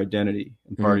part of your identity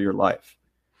and part of your life.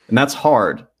 And that's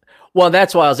hard. Well,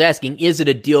 that's why I was asking, is it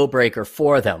a deal breaker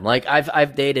for them? Like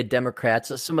I've dated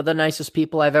Democrats. Some of the nicest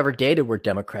people I've ever dated were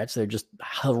Democrats. They're just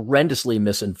horrendously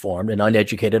misinformed and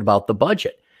uneducated about the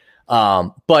budget.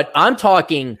 But I'm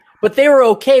talking, but they were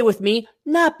okay with me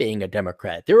not being a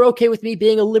Democrat. They were okay with me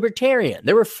being a libertarian.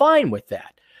 They were fine with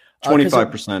that.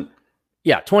 25%.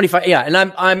 Yeah, 25. Yeah, and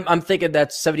I'm thinking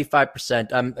that's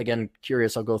 75%. I'm again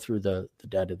curious. I'll go through the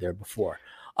data there before.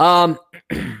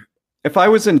 If I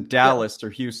was in Dallas or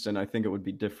Houston, I think it would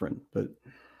be different. But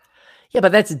yeah,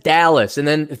 but that's Dallas, and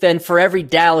then for every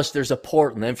Dallas, there's a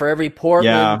Portland. Then for every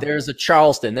Portland, there's a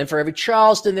Charleston. Then for every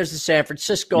Charleston, there's a San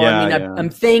Francisco. I'm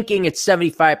thinking it's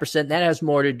 75%. That has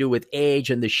more to do with age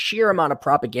and the sheer amount of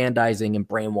propagandizing and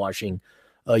brainwashing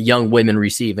young women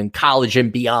receive in college and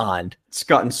beyond. It's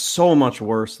gotten so much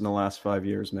worse in the last 5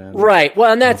 years, man. Right.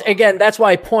 Well, and that's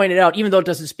why I pointed out, even though it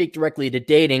doesn't speak directly to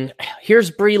dating, here's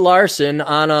Brie Larson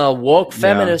on a woke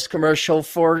feminist commercial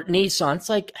for Nissan. It's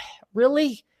like,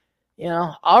 really?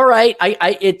 All right.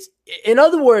 It's, in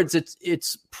other words,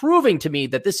 it's proving to me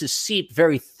that this is seeped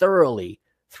very thoroughly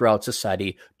throughout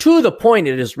society to the point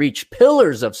it has reached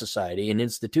pillars of society and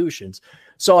institutions.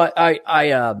 So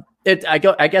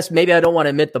I guess maybe I don't want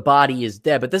to admit the body is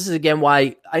dead, but this is again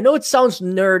why I know it sounds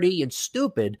nerdy and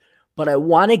stupid, but I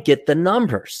want to get the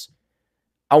numbers.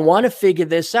 I want to figure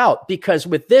this out because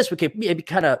with this, we can maybe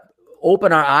kind of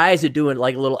open our eyes to doing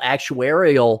like a little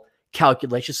actuarial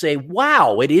calculation, say,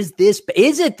 wow, is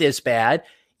it this bad?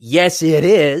 Yes, it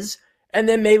is. And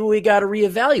then maybe we got to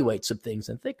reevaluate some things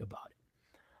and think about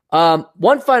it.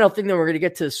 One final thing, then we're going to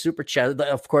get to the super chat.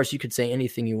 Of course, you could say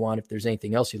anything you want if there's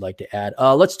anything else you'd like to add.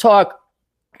 Let's talk.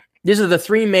 These are the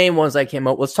three main ones I came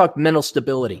up. Let's talk mental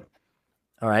stability.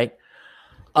 All right.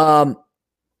 And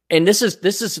this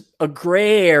is a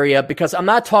gray area because I'm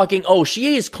not talking, oh,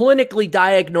 she is clinically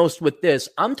diagnosed with this.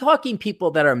 I'm talking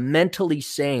people that are mentally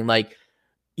sane. Like,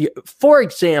 for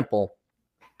example,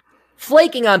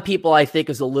 flaking on people, I think,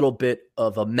 is a little bit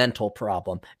of a mental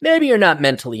problem. Maybe you're not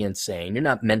mentally insane. You're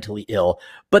not mentally ill.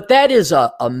 But that is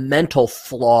a mental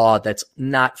flaw that's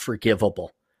not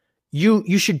forgivable.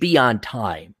 You should be on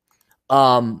time.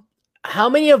 How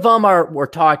many of them we're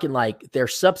talking like they're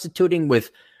substituting with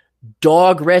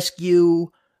dog rescue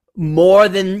more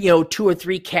than, 2 or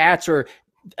 3 cats? Or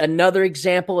another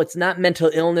example, it's not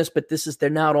mental illness, but they're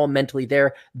not all mentally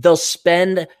there. They'll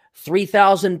spend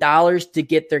 $3,000 to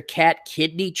get their cat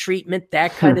kidney treatment,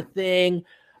 that kind of thing.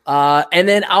 And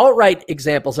then outright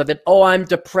examples of it. Oh, I'm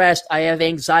depressed. I have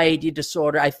anxiety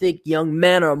disorder. I think young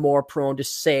men are more prone to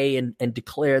say and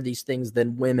declare these things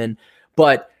than women.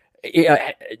 But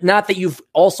not that you've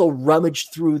also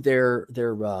rummaged through their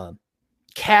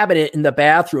cabinet in the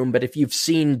bathroom, but if you've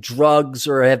seen drugs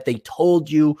or have they told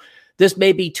you, this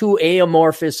may be too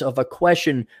amorphous of a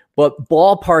question, but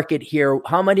ballpark it here.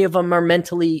 How many of them are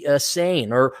mentally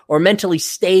sane or mentally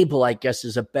stable, I guess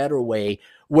is a better way,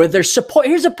 where they're support.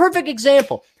 Here's a perfect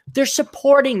example. They're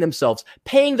supporting themselves,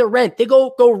 paying the rent. They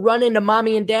go run into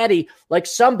mommy and daddy like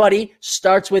somebody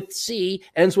starts with C,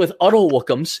 ends with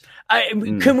Uddlewookums.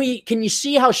 Can you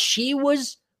see how she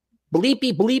was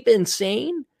bleep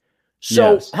insane?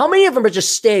 So yes. How many of them are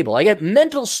just stable? I get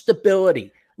mental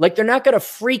stability. Like they're not going to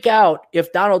freak out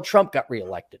if Donald Trump got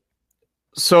reelected.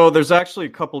 So there's actually a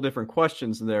couple different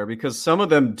questions there because some of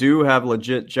them do have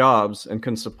legit jobs and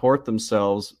can support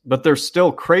themselves, but they're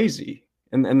still crazy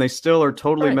and they still are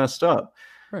totally messed up.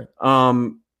 Right.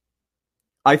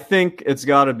 I think it's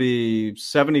got to be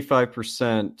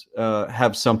 75%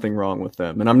 have something wrong with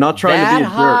them. And I'm not trying to be a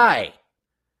high. jerk.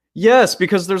 Yes,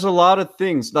 because there's a lot of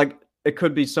things. Like it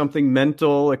could be something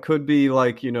mental. It could be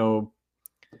like,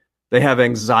 they have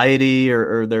anxiety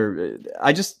or they're,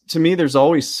 to me, there's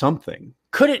always something.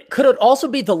 Could it also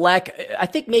be the lack? I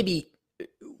think maybe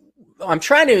I'm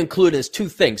trying to include as two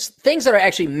things that are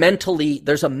actually mentally,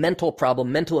 there's a mental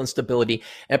problem, mental instability,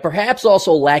 and perhaps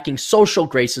also lacking social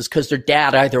graces because their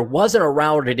dad either wasn't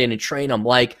around or didn't train them.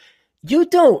 Like, you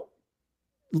don't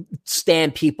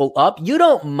stand people up. You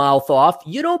don't mouth off.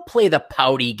 You don't play the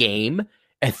pouty game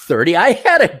at 30. I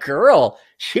had a girl.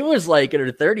 She was like in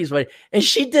her 30s, and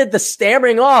she did the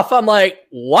stammering off. I'm like,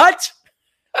 what?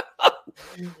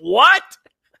 What?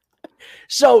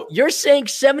 So you're saying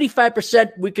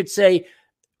 75%, we could say,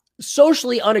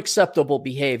 socially unacceptable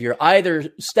behavior,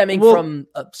 either stemming from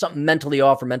something mentally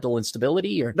off or mental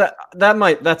instability, or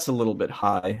that's a little bit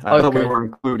high. I thought we were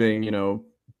including,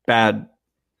 bad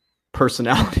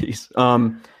personalities.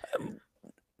 Well,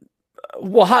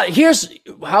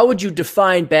 how would you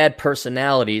define bad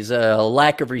personalities? A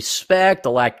lack of respect, a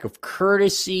lack of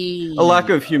courtesy, a lack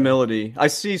of humility. I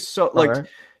see. So,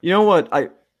 you know what?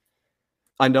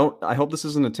 I hope this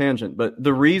isn't a tangent, but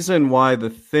the reason why the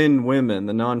thin women,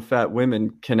 the non-fat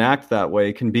women, can act that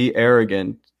way, can be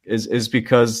arrogant, is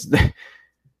because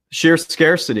sheer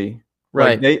scarcity.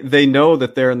 Right. Like they know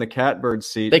that they're in the catbird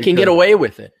seat. They can get away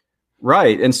with it.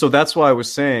 Right, and so that's why I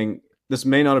was saying. This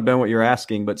may not have been what you're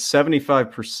asking, but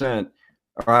 75%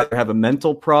 are either have a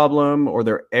mental problem or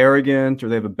they're arrogant or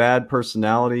they have a bad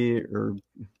personality. Or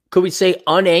could we say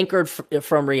unanchored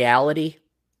from reality?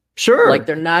 Sure. Like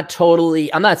they're not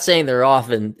totally, I'm not saying they're off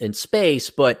in space,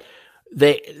 but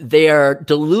they are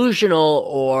delusional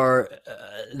or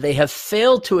they have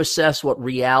failed to assess what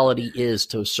reality is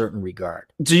to a certain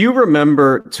regard. Do you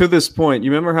remember, to this point,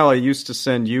 you remember how I used to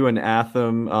send you and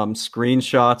Atham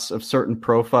screenshots of certain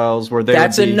profiles where they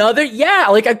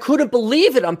like I couldn't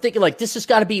believe it. I'm thinking like this has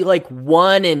got to be like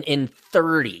 1 in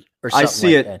 30 or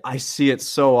something. I see it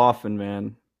so often,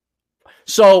 man.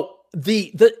 So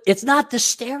it's not the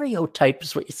stereotype.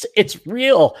 It's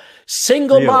real.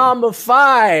 Single mom of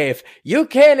 5. You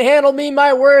can't handle me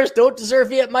my worst. Don't deserve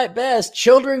me at my best.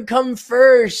 Children come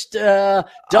first.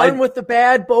 Done with the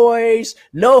bad boys.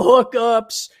 No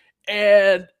hookups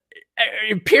and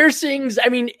piercings. I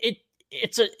mean,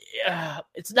 it's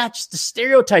not just a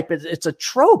stereotype. It's a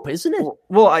trope, isn't it?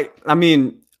 Well, I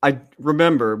mean, I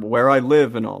remember where I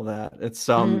live and all that. It's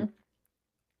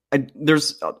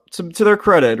there's to their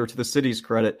credit or to the city's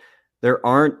credit, there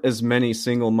aren't as many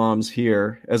single moms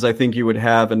here as I think you would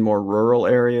have in more rural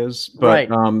areas. But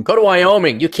right. Go to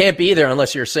Wyoming. You can't be there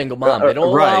unless you're a single mom. They don't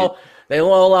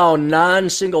allow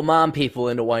non-single mom people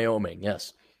into Wyoming.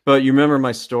 Yes. But you remember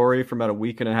my story from about a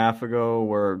week and a half ago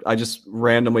where I just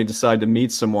randomly decided to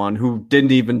meet someone who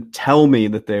didn't even tell me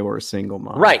that they were a single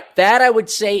mom. Right. That I would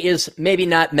say is maybe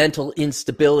not mental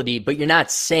instability, but you're not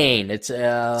sane. It's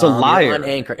a liar.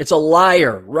 Unanchored. It's a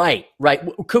liar. Right. Right.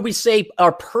 Could we say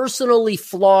are personally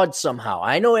flawed somehow?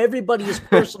 I know everybody is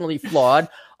personally flawed.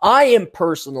 I am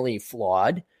personally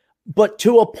flawed, but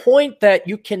to a point that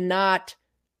you cannot,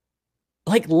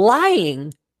 like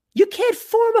lying, you can't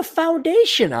form a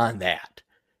foundation on that,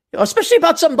 especially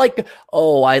about something like,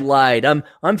 oh, I lied. I'm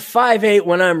 5'8"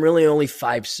 when I'm really only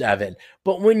 5'7".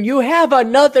 But when you have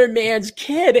another man's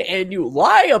kid and you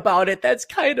lie about it, that's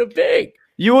kind of big.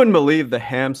 You wouldn't believe the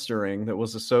hamstering that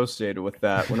was associated with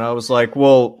that. When I was like,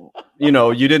 well, you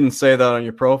didn't say that on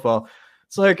your profile.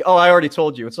 It's like, oh, I already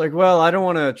told you. It's like, well, I don't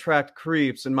want to attract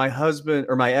creeps. And my husband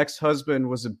or my ex-husband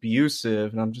was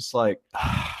abusive. And I'm just like,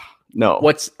 no.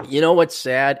 What's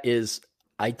sad is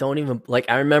I don't even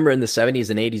I remember in the 70s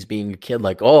and 80s being a kid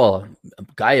like, oh, a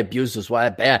guy abused us, why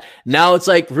bad? Now it's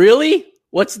like, really?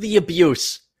 What's the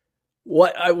abuse?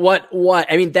 What?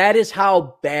 I mean, that is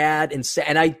how bad and sad.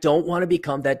 And I don't want to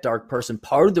become that dark person.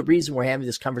 Part of the reason we're having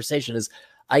this conversation is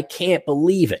I can't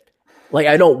believe it.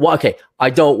 I don't want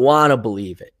to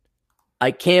believe it.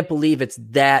 I can't believe it's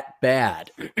that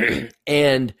bad.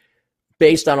 And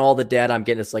based on all the data I'm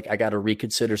getting, it's like I got to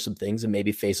reconsider some things and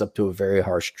maybe face up to a very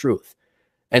harsh truth.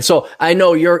 And so I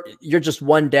know you're just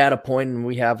one data point, and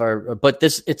we have but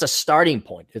it's a starting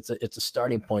point. It's a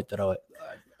starting point that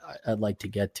I'd like to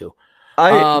get to.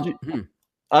 I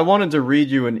wanted to read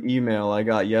you an email I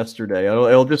got yesterday.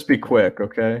 It'll just be quick,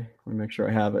 okay? Let me make sure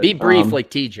I have it. Be brief, like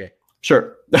TJ.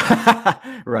 Sure.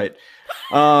 Right.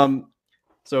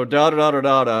 So I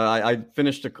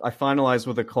finalized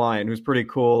with a client who's pretty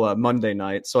cool Monday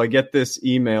night. So I get this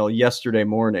email yesterday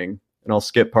morning, and I'll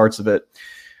skip parts of it.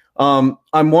 I'm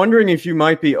wondering if you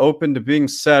might be open to being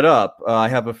set up. I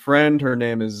have a friend. Her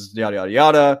name is yada, yada,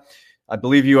 yada. I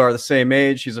believe you are the same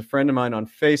age. She's a friend of mine on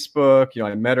Facebook.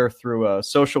 I met her through a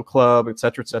social club, et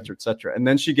cetera, et cetera, et cetera. And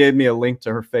then she gave me a link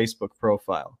to her Facebook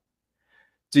profile.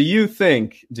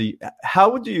 How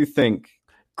would you think?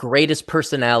 Greatest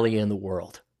personality in the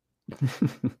world.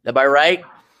 Am I right?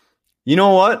 You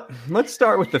know what? Let's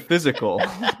start with the physical.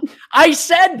 I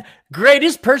said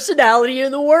greatest personality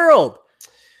in the world.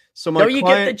 So you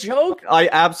get the joke? I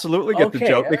absolutely get the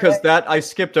joke because I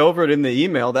skipped over it in the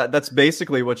email. That's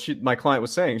basically what my client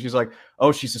was saying. She's like,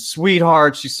 oh, she's a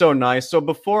sweetheart. She's so nice. So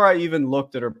before I even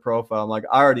looked at her profile, I'm like,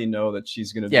 I already know that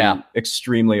she's going to be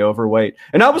extremely overweight.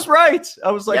 And I was right.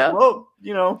 I was like, whoa,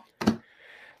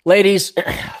 Ladies,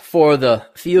 for the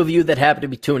few of you that happen to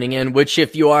be tuning in, which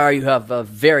if you are, you have a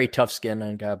very tough skin,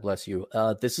 and God bless you.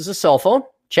 This is a cell phone.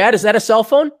 Chad, is that a cell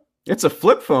phone? It's a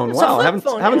flip phone. Wow, I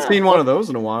haven't seen one of those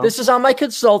in a while. This is on my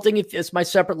consulting. It's my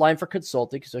separate line for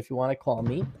consulting, so if you want to call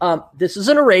me. This is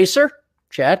an eraser.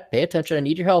 Chad, pay attention. I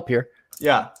need your help here.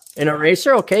 Yeah. An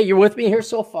eraser. Okay, you're with me here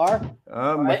so far.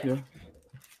 With you.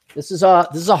 This is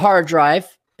a hard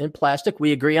drive in plastic.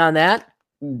 We agree on that?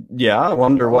 Yeah, I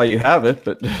wonder why you have it,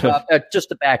 but just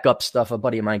to back up stuff. A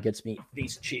buddy of mine gets me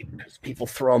these cheap because people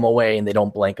throw them away and they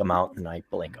don't blank them out, and I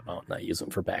blank them out and I use them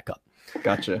for backup.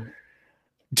 Gotcha.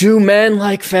 Do men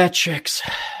like fat chicks?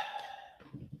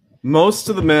 Most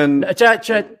of the men.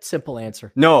 Simple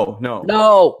answer. No.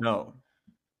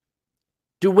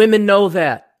 Do women know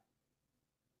that?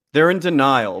 They're in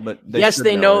denial, but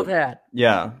they know that.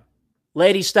 Yeah.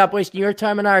 Ladies, stop wasting your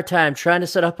time and our time trying to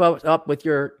set up with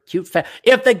your cute fat.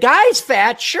 If the guy's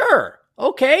fat, sure.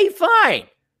 Okay, fine.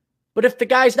 But if the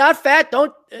guy's not fat,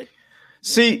 don't.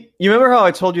 See, you remember how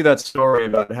I told you that story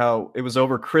about how it was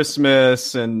over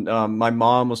Christmas and my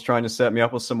mom was trying to set me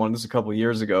up with someone. This is a couple of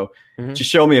years ago. Mm-hmm. She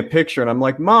showed me a picture and I'm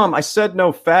like, Mom, I said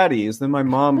no fatties. Then my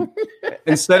mom,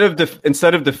 instead of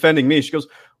defending me, she goes,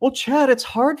 well, Chad, it's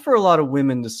hard for a lot of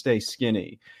women to stay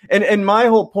skinny. And my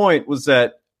whole point was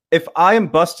that if I am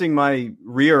busting my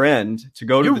rear end to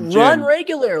go to the gym, run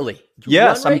regularly.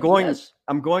 Yes, I'm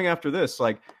going after this.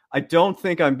 Like, I don't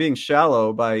think I'm being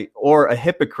shallow or a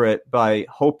hypocrite by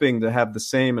hoping to have the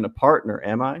same in a partner,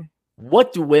 am I?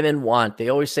 What do women want? They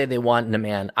always say they want in a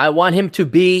man. I want him to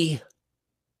be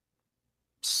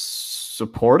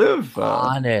supportive,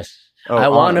 honest. I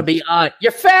want to be honest.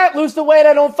 You're fat, lose the weight.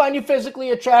 I don't find you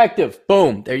physically attractive.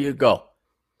 Boom, there you go.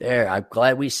 There, I'm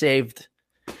glad we saved.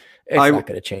 It's not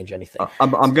going to change anything.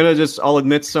 I'll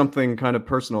admit something kind of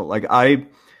personal. Like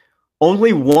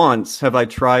Only once have I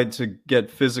tried to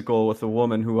get physical with a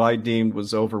woman who I deemed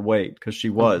was overweight, because she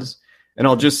was. And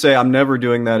I'll just say I'm never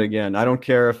doing that again. I don't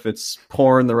care if it's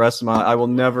porn the rest of I will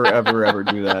never, ever, ever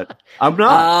do that. I'm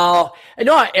not. Oh,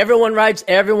 no, everyone rides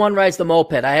the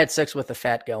moped. I had sex with a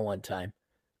fat girl one time.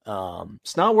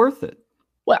 It's not worth it.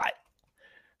 Well, I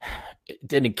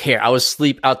didn't care. I was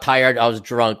tired. I was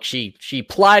drunk. She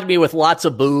plied me with lots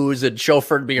of booze and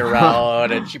chauffeured me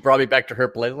around, and she brought me back to her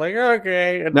place. Like,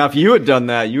 okay. And now, if you had done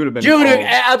that, you would have been.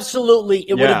 Absolutely,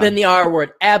 it would have been the R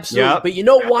word. Absolutely. Yep. But you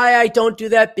know why I don't do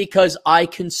that? Because I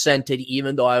consented,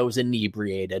 even though I was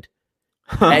inebriated.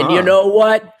 And you know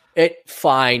what?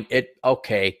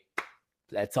 Okay.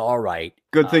 That's all right.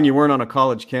 Good thing you weren't on a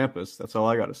college campus. That's all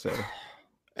I got to say.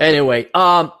 Anyway,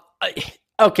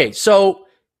 okay, so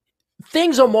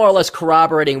things are more or less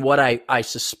corroborating what I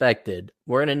suspected.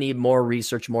 We're going to need more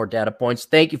research, more data points.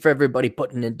 Thank you for everybody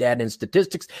putting in data and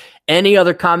statistics. Any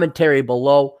other commentary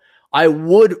below? I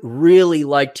would really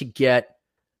like to get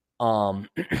some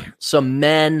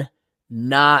men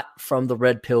not from the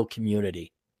red pill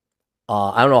community.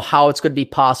 I don't know how it's going to be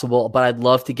possible, but I'd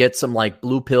love to get some like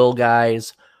blue pill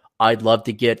guys. I'd love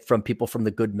to get from people from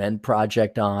the Good Men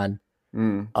Project on.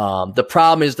 The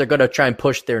problem is they're going to try and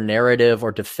push their narrative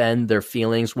or defend their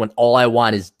feelings when all I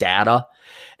want is data.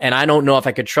 And I don't know if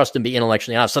I could trust them to be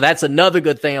intellectually honest. So that's another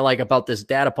good thing I like about this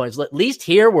data point is at least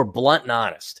here we're blunt and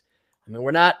honest. I mean,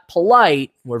 we're not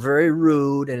polite. We're very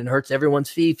rude and it hurts everyone's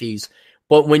fifis.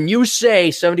 But when you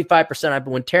say 75%,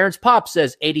 when Terrence Popp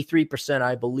says 83%,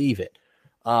 I believe it.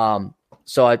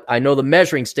 So I know the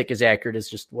measuring stick is accurate. It's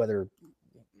just whether,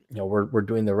 we're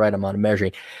doing the right amount of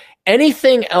measuring.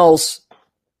 Anything else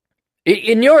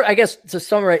in to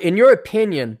summarize, in your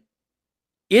opinion,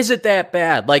 is it that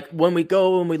bad? Like when we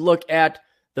go and we look at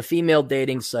the female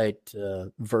dating site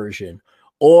version,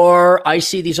 or I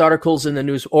see these articles in the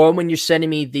news, or when you're sending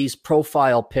me these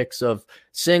profile pics of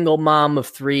single mom of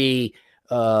 3,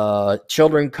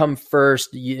 children come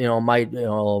first,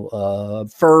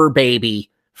 fur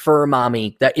baby, fur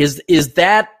mommy. That is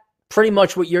that pretty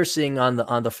much what you're seeing on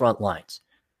the front lines?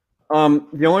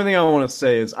 The only thing I want to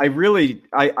say is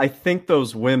I think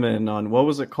those women on, what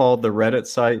was it called? The Reddit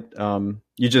site.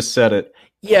 You just said it.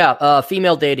 Yeah.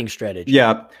 Female dating strategy.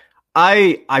 Yeah.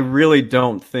 I really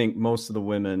don't think most of the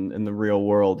women in the real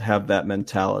world have that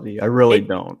mentality. I really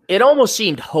don't. It almost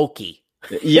seemed hokey.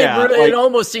 Yeah. It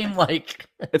almost seemed like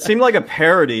it seemed like a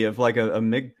parody of like a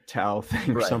MGTOW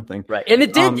thing or something. Right. And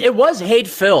it was hate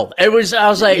filled. I was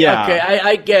like, okay,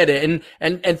 I get it.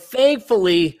 And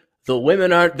thankfully the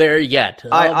women aren't there yet.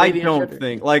 I don't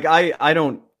think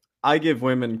I give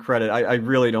women credit. I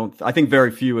really don't. I think very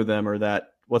few of them are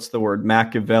that, what's the word,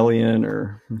 Machiavellian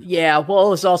or. Yeah.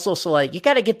 Well, it's also so like, you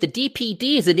got to get the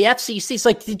DPDs and the FCC. It's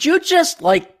like, did you just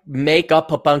like make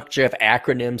up a bunch of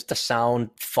acronyms to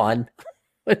sound fun?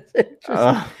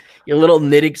 Your little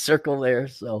knitting circle there.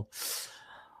 So,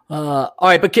 all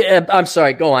right, but I'm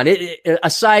sorry, go on.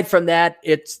 Aside from that,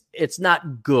 it's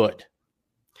not good.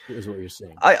 Is what you're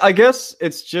saying. I guess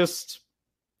it's just,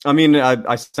 I mean,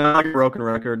 I sound like a broken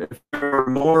record. If there are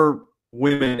more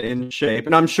women in shape,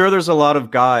 and I'm sure there's a lot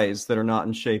of guys that are not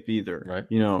in shape either. Right.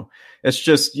 It's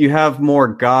just you have more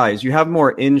guys, you have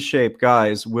more in shape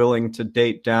guys willing to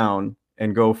date down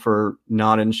and go for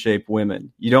not in shape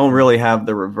women. You don't really have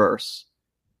the reverse.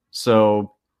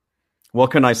 So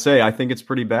what can I say? I think it's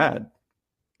pretty bad.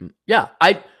 Yeah.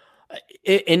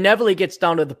 It inevitably gets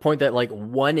down to the point that like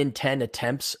 1 in 10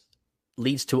 attempts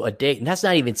leads to a date. And that's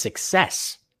not even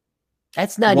success.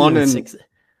 That's not even success.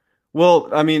 Well,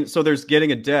 I mean, so there's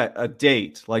getting a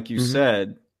date, like you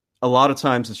said. A lot of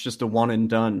times it's just a one and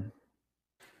done.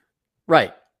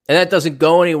 Right. And that doesn't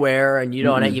go anywhere. And you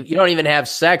don't even have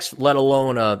sex, let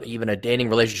alone even a dating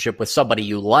relationship with somebody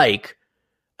you like.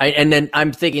 And then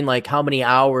I'm thinking like, how many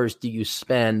hours do you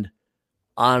spend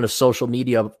on a social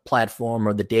media platform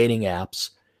or the dating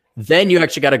apps? Then you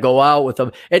actually got to go out with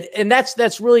them. And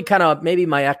that's really kind of maybe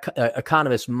my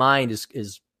economist mind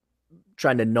is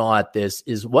trying to gnaw at this,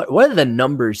 is what are the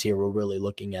numbers here we're really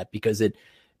looking at? Because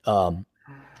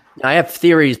I have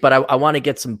theories, but I want to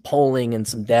get some polling and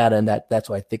some data, and that's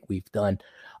what I think we've done.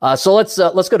 So let's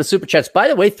go to Super Chats. By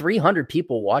the way, 300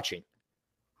 people watching.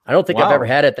 I don't think I've ever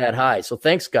had it that high. So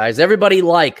thanks, guys. Everybody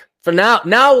like. For now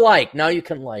you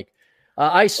can like.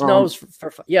 Ice knows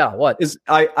for what?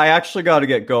 I actually got to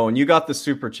get going. You got the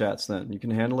Super Chats then. You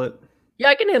can handle it? Yeah,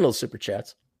 I can handle Super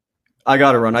Chats. I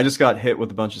got to run. I just got hit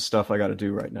with a bunch of stuff I got to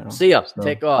do right now. See ya. So.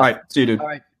 Take off. All right. See you, dude. All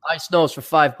right. Ice Knows for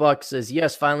 $5 says,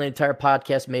 yes, finally an entire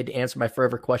podcast made to answer my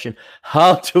forever question.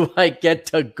 How do I get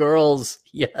to girls?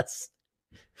 Yes.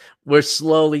 We're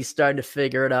slowly starting to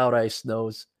figure it out, Ice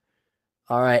Knows.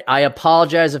 All right. I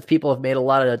apologize if people have made a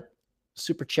lot of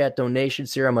super chat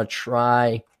donations here. I'm going to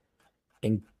try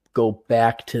and go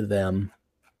back to them.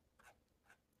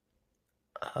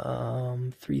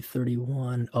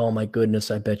 331. Oh my goodness.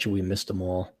 I bet you we missed them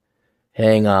all.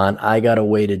 Hang on. I got a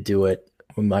way to do it.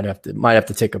 We might have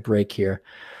to take a break here.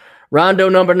 Rondo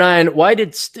number 9. Why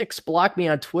did Styx block me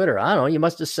on Twitter? I don't know. You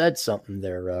must have said something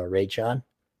there, Ray John.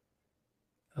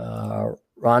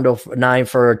 Rondo 9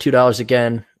 for $2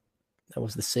 again. That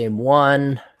was the same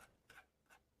one.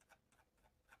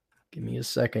 Give me a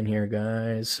second here,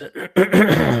 guys.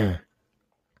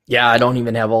 Yeah, I don't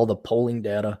even have all the polling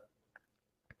data.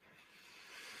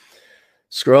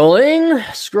 Scrolling.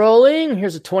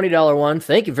 Here's a $20 one.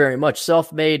 Thank you very much.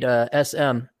 Self-made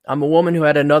SM. I'm a woman who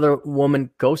had another woman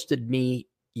ghosted me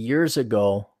years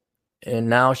ago, and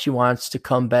now she wants to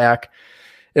come back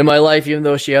in my life, even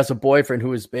though she has a boyfriend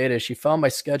who is beta. She found my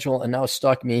schedule and now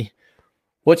stalked me.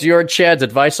 What's your Chad's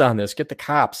advice on this? Get the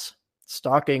cops.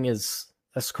 Stalking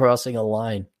that's crossing a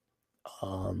line.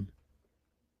 But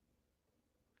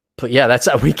yeah, that's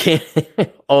how we can't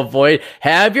avoid.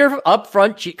 Have your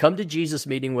upfront come to Jesus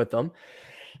meeting with them.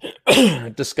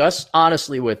 Discuss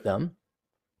honestly with them.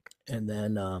 And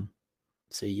then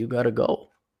say, you got to go.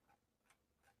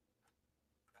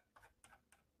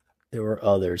 There were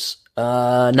others.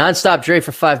 Nonstop Dre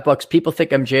for $5. People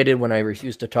think I'm jaded when I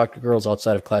refuse to talk to girls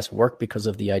outside of class work because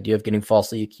of the idea of getting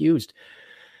falsely accused.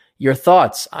 Your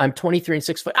thoughts? I'm 23 and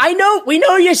 6 foot. I know. We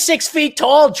know you're 6 feet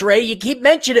tall, Dre. You keep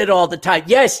mentioning it all the time.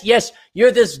 Yes.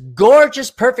 You're this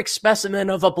gorgeous, perfect specimen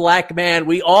of a black man.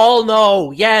 We all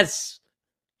know. Yes.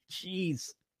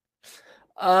 Jeez.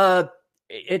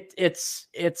 It's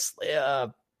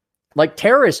like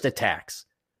terrorist attacks.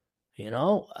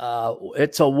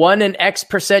 It's a 1 in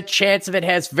X% chance of it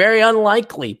has very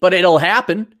unlikely, but it'll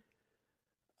happen.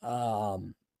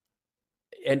 And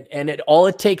all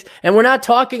it takes, and we're not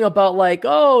talking about like,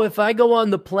 oh, if I go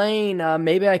on the plane,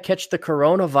 maybe I catch the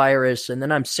coronavirus and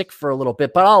then I'm sick for a little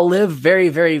bit, but I'll live very,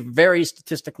 very, very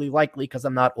statistically likely because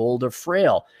I'm not old or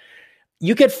frail.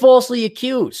 You get falsely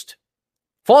accused.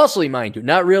 Falsely, mind you,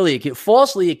 not really accused.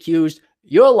 Falsely accused,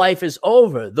 your life is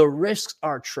over. The risks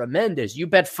are tremendous. You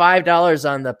bet $5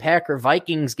 on the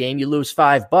Packer-Vikings game, you lose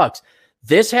 $5.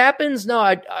 This happens? No,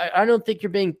 I don't think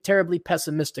you're being terribly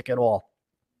pessimistic at all.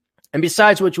 And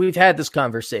besides which, we've had this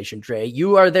conversation, Dre.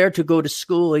 You are there to go to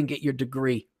school and get your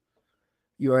degree.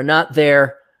 You are not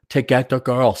there to get the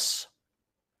girls.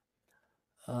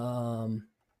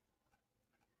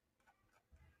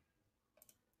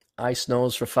 Ice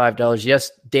Nose for $5.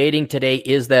 Yes, dating today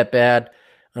is that bad.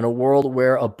 In a world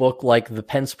where a book like The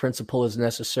Pence Principle is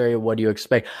necessary, what do you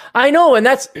expect? I know,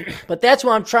 but that's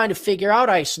what I'm trying to figure out,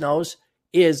 Ice Nose,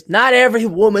 is not every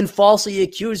woman falsely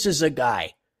accuses a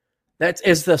guy. That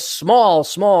is the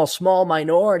small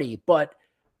minority, but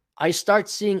I start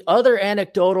seeing other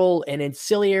anecdotal and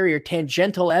ancillary or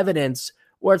tangential evidence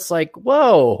where it's like,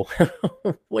 whoa,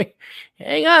 wait,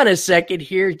 hang on a second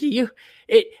here.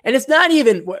 And it's not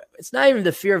even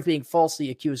the fear of being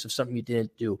falsely accused of something you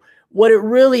didn't do. What it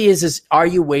really is are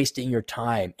you wasting your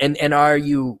time? And are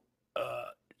you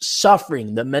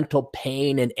suffering the mental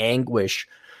pain and anguish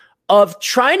of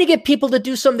trying to get people to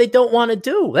do something they don't want to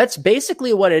do? That's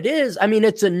basically what it is. I mean,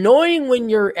 it's annoying when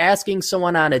you're asking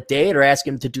someone on a date or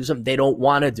asking them to do something they don't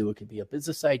want to do. It could be a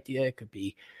business idea. It could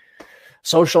be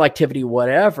social activity,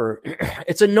 whatever.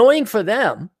 It's annoying for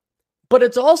them, but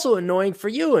it's also annoying for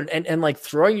you. And like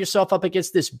throwing yourself up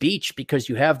against this beach because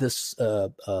you have this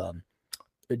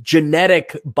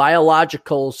genetic,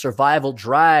 biological survival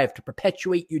drive to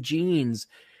perpetuate your genes.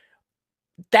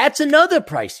 That's another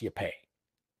price you pay.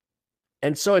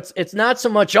 And so it's not so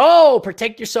much,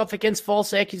 protect yourself against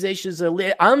false accusations.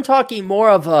 I'm talking more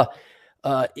of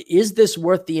is this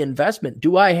worth the investment?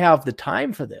 Do I have the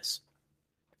time for this?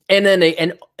 And then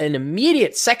an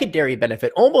immediate secondary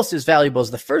benefit, almost as valuable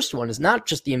as the first one, is not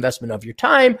just the investment of your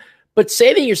time, but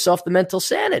saving yourself the mental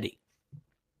sanity.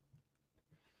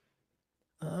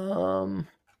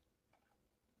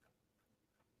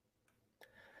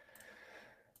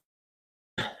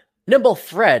 Nimble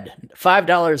Fred,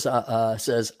 $5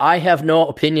 says, I have no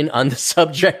opinion on the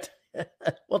subject.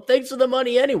 Well, thanks for the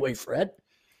money anyway, Fred.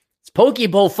 It's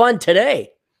Pokeball fun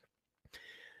today.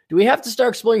 Do we have to start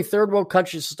exploring third world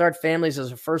countries to start families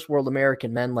as a first world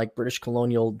American men like British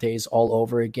colonial days all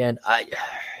over again?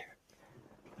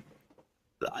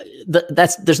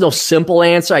 There's no simple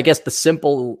answer. I guess the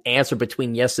simple answer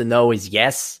between yes and no is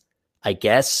yes, I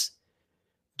guess.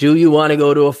 Do you want to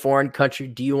go to a foreign country?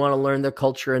 Do you want to learn their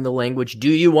culture and the language? Do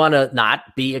you want to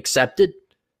not be accepted?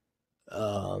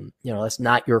 That's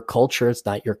not your culture. It's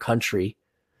not your country.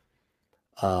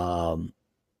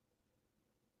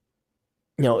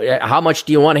 how much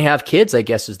do you want to have kids, I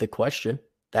guess is the question.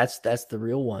 That's the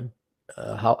real one.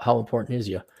 How important is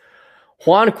you?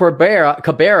 Juan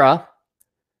Cabrera,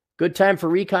 good time for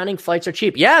reconning. Flights are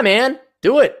cheap. Yeah, man,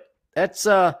 do it. That's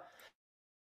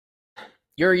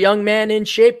you're a young man in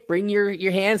shape. Bring your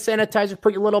hand sanitizer,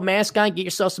 put your little mask on, get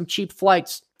yourself some cheap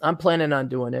flights. I'm planning on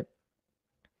doing it.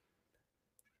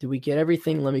 Did we get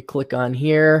everything? Let me click on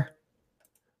here.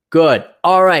 Good.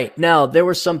 All right. Now, there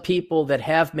were some people that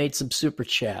have made some super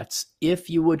chats. If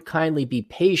you would kindly be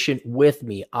patient with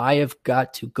me, I have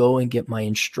got to go and get my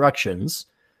instructions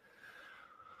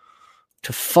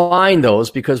to find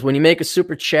those, because when you make a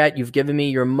super chat, you've given me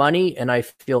your money, and I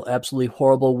feel absolutely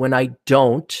horrible when I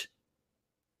don't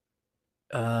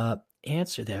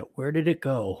answer that. Where did it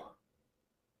go?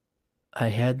 I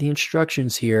had the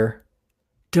instructions here.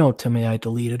 Don't tell me I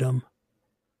deleted them.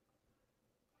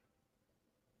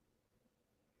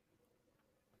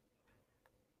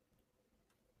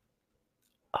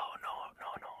 Oh, no.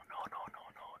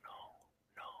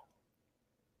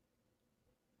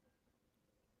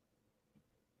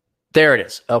 There it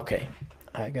is. Okay.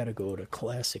 I got to go to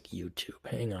classic YouTube.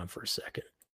 Hang on for a second.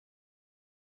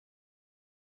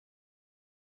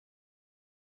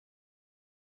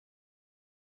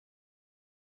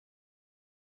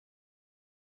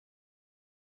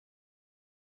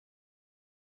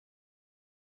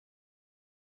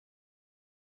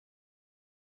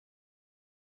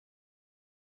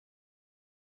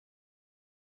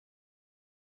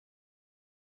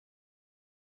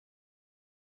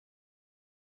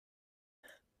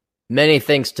 Many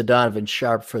thanks to Donovan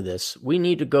Sharp for this. We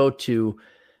need to go to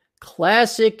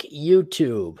classic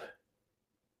YouTube,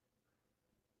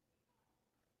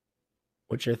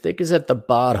 which I think is at the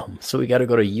bottom. So we got to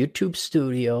go to YouTube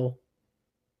Studio.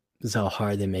 This is how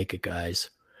hard they make it, guys.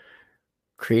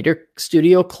 Creator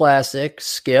Studio Classic.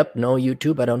 Skip. No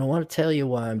YouTube. I don't want to tell you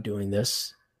why I'm doing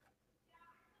this.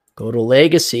 Go to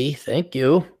Legacy. Thank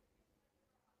you.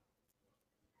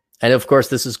 And of course,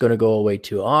 this is going to go away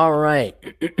too. All right.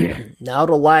 Now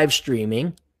to live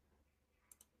streaming.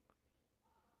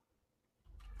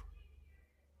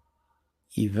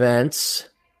 Events.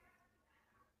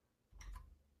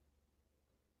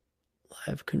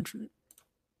 Live control.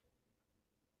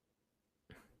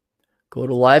 Go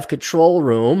to live control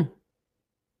room.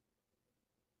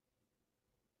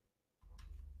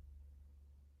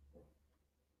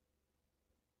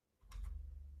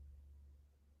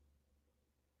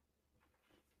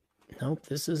 Nope,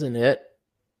 this isn't it.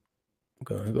 I'm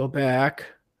going to go back.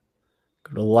 Go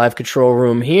to the live control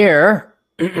room here.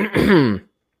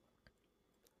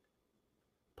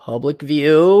 Public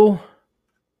view.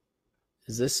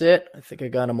 Is this it? I think I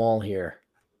got them all here.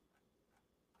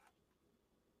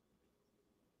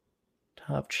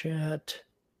 Top chat.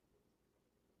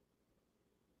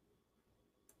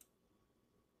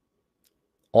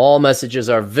 All messages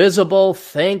are visible.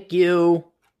 Thank you.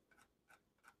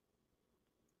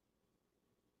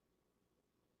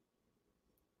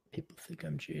 People think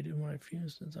I'm jaded when I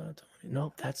fuse this on Tony.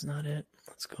 Nope, that's not it.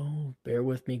 Let's go. Bear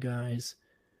with me, guys.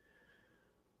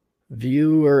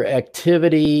 Viewer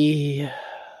activity.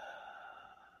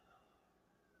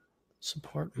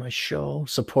 Support my show.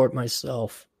 Support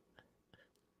myself.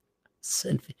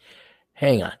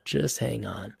 Hang on. Just hang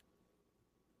on.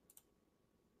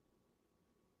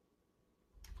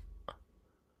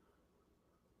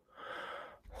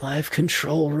 Live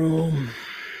control room.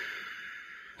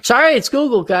 Sorry, it's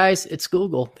Google, guys. It's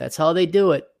Google. That's how they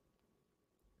do it.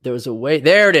 There was a way.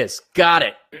 There it is. Got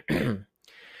it.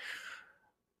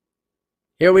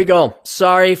 Here we go.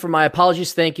 Sorry for my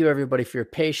apologies. Thank you, everybody, for your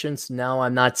patience. Now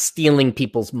I'm not stealing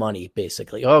people's money,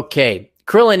 basically. Okay.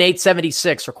 Krillin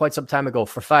 876 for quite some time ago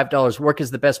for $5. Work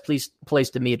is the best place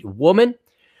to meet a woman.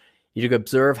 You can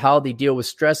observe how they deal with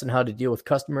stress and how to deal with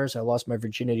customers. I lost my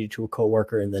virginity to a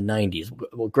coworker in the 90s.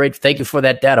 Well, great. Thank you for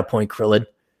that data point, Krillin.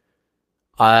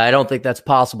 I don't think that's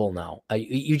possible now.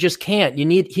 You just can't.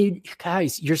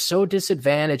 Guys, you're so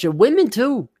disadvantaged. And women,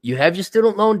 too. You have your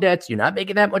student loan debts. You're not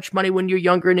making that much money when you're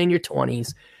younger and in your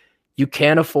 20s. You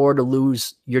can't afford to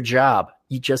lose your job.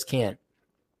 You just can't.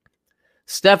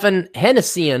 Stefan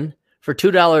Hennessian for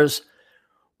 $2.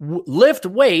 Lift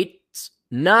weights,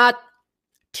 not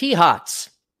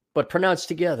T-hots, but pronounced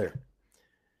together.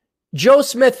 Joe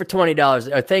Smith for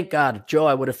 $20. Thank God, Joe,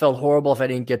 I would have felt horrible if I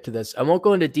didn't get to this. I won't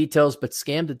go into details, but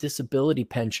scammed a disability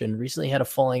pension. Recently had a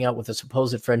falling out with a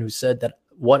supposed friend who said that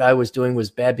what I was doing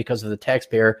was bad because of the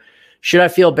taxpayer. Should I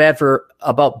feel bad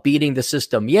about beating the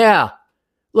system? Yeah.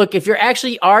 Look, if you're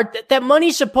actually that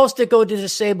money's supposed to go to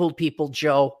disabled people,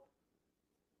 Joe.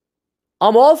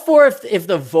 I'm all for if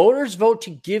the voters vote to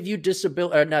give you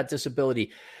not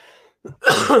disability,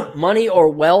 money or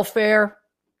welfare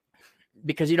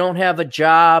because you don't have a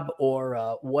job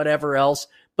or whatever else.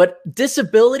 But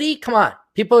disability, come on.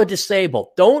 People are disabled.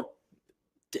 Come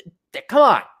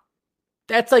on.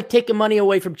 That's like taking money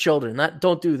away from children.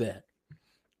 Don't do that.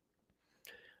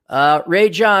 Ray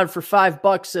John for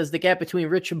 $5 says the gap between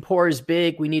rich and poor is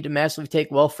big. We need to massively take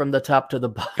wealth from the top to the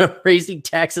bottom. Raising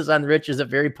taxes on the rich is a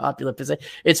very popular position.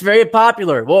 It's very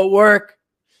popular. It won't work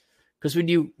because when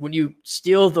you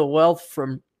steal the wealth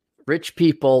from rich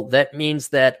people, that means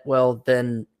that, well,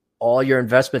 then all your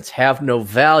investments have no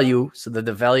value, so that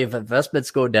the value of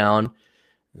investments go down,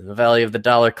 the value of the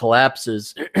dollar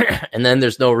collapses, and then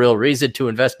there's no real reason to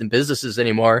invest in businesses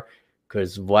anymore.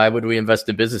 Because why would we invest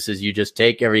in businesses? You just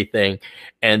take everything.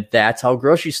 And that's how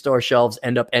grocery store shelves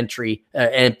end up empty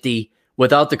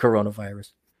without the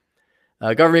coronavirus.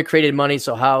 Government created money,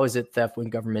 so how is it theft when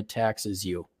government taxes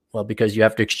you? Well, because you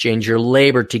have to exchange your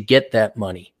labor to get that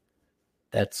money.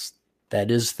 And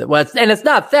it's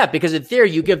not theft, because in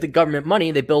theory, you give the government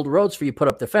money, they build roads for you, put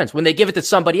up the fence. When they give it to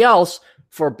somebody else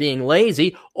for being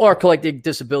lazy or collecting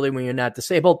disability when you're not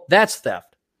disabled, that's theft.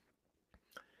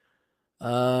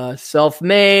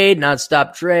 Self-made,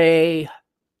 Nonstop Dre.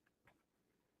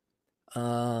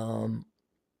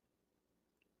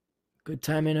 Good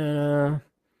timing.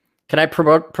 Can I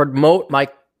promote my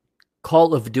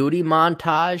Call of Duty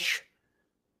montage?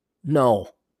 No.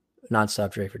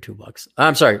 Nonstop Dre for $2.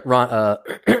 I'm sorry,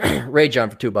 Ray John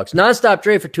for $2. Nonstop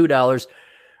Dre for $2.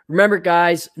 Remember,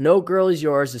 guys, no girl is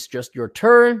yours. It's just your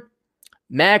turn.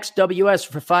 Max WS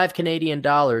for $5 Canadian.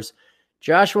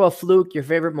 Joshua Fluke, your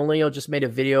favorite millennial, just made a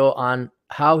video on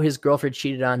how his girlfriend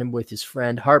cheated on him with his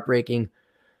friend. Heartbreaking.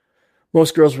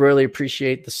 Most girls rarely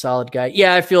appreciate the solid guy.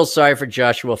 Yeah, I feel sorry for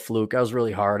Joshua Fluke. I was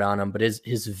really hard on him, but his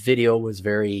video was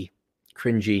very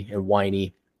cringy and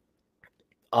whiny.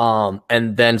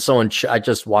 And then I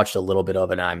just watched a little bit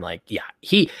of it, and I'm like, yeah,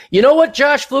 you know what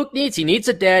Josh Fluke needs? He needs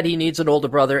a dad, he needs an older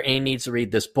brother, and he needs to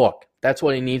read this book. That's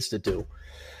what he needs to do.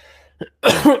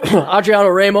 Adriano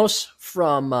Ramos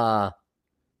from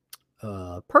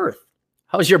Perth.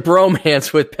 How's your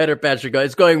bromance with Peter Patrick?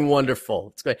 It's going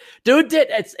wonderful. It's going, dude.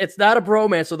 It's not a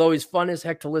bromance, although he's fun as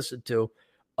heck to listen to.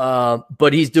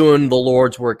 But he's doing the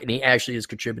Lord's work, and he actually is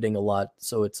contributing a lot.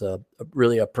 So it's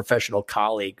really a professional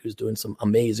colleague who's doing some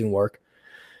amazing work.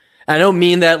 I don't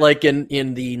mean that like in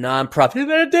the nonprofit.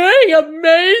 They're doing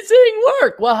amazing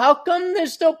work. Well, how come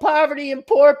there's still poverty and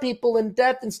poor people and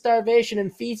death and starvation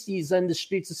and feces on the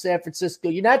streets of San Francisco?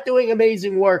 You're not doing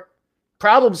amazing work.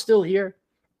 Problem still here.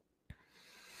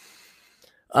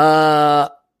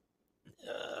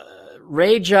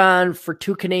 Ray John for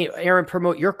 $2 Canadian. Aaron,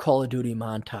 promote your Call of Duty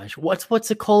montage. What's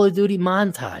a Call of Duty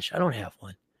montage? I don't have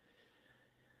one.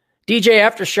 DJ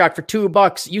Aftershock for $2.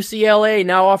 UCLA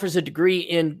now offers a degree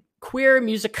in queer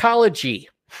musicology.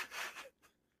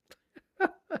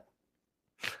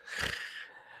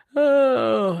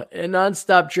 Oh, and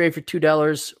Nonstop Dre for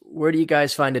 $2. Where do you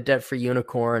guys find a debt-free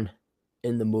unicorn?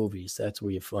 In the movies. That's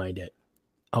where you find it.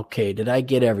 Okay, did I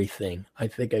get everything? I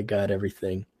think I got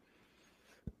everything.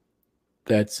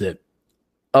 That's it.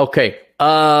 Okay.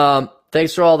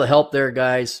 Thanks for all the help there,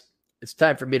 guys. It's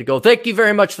time for me to go. Thank you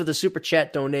very much for the super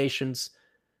chat donations.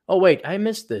 Oh, wait, I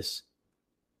missed this.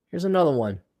 Here's another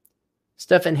one.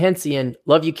 Stefan Hensian,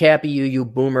 love you, Cappy, you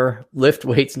boomer. Lift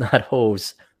weights, not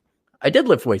hose. I did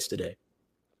lift weights today.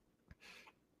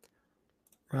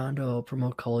 Rondo,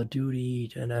 promote Call of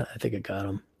Duty. And I think I got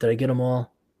them. Did I get them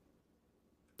all?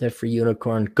 That for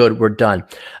unicorn. Good, we're done.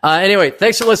 Anyway,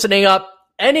 thanks for listening up.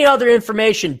 Any other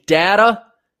information, data,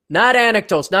 not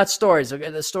anecdotes, not stories.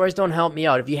 Okay, the stories don't help me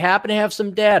out. If you happen to have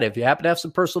some data, if you happen to have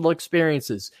some personal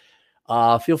experiences,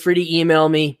 feel free to email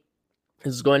me.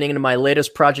 This is going into my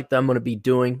latest project that I'm going to be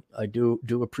doing. I do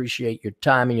appreciate your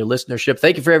time and your listenership.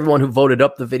 Thank you for everyone who voted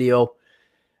up the video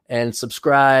and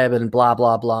subscribe and blah,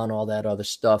 blah, blah, and all that other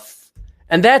stuff.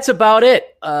 And that's about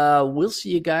it. We'll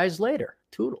see you guys later.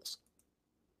 Toodles.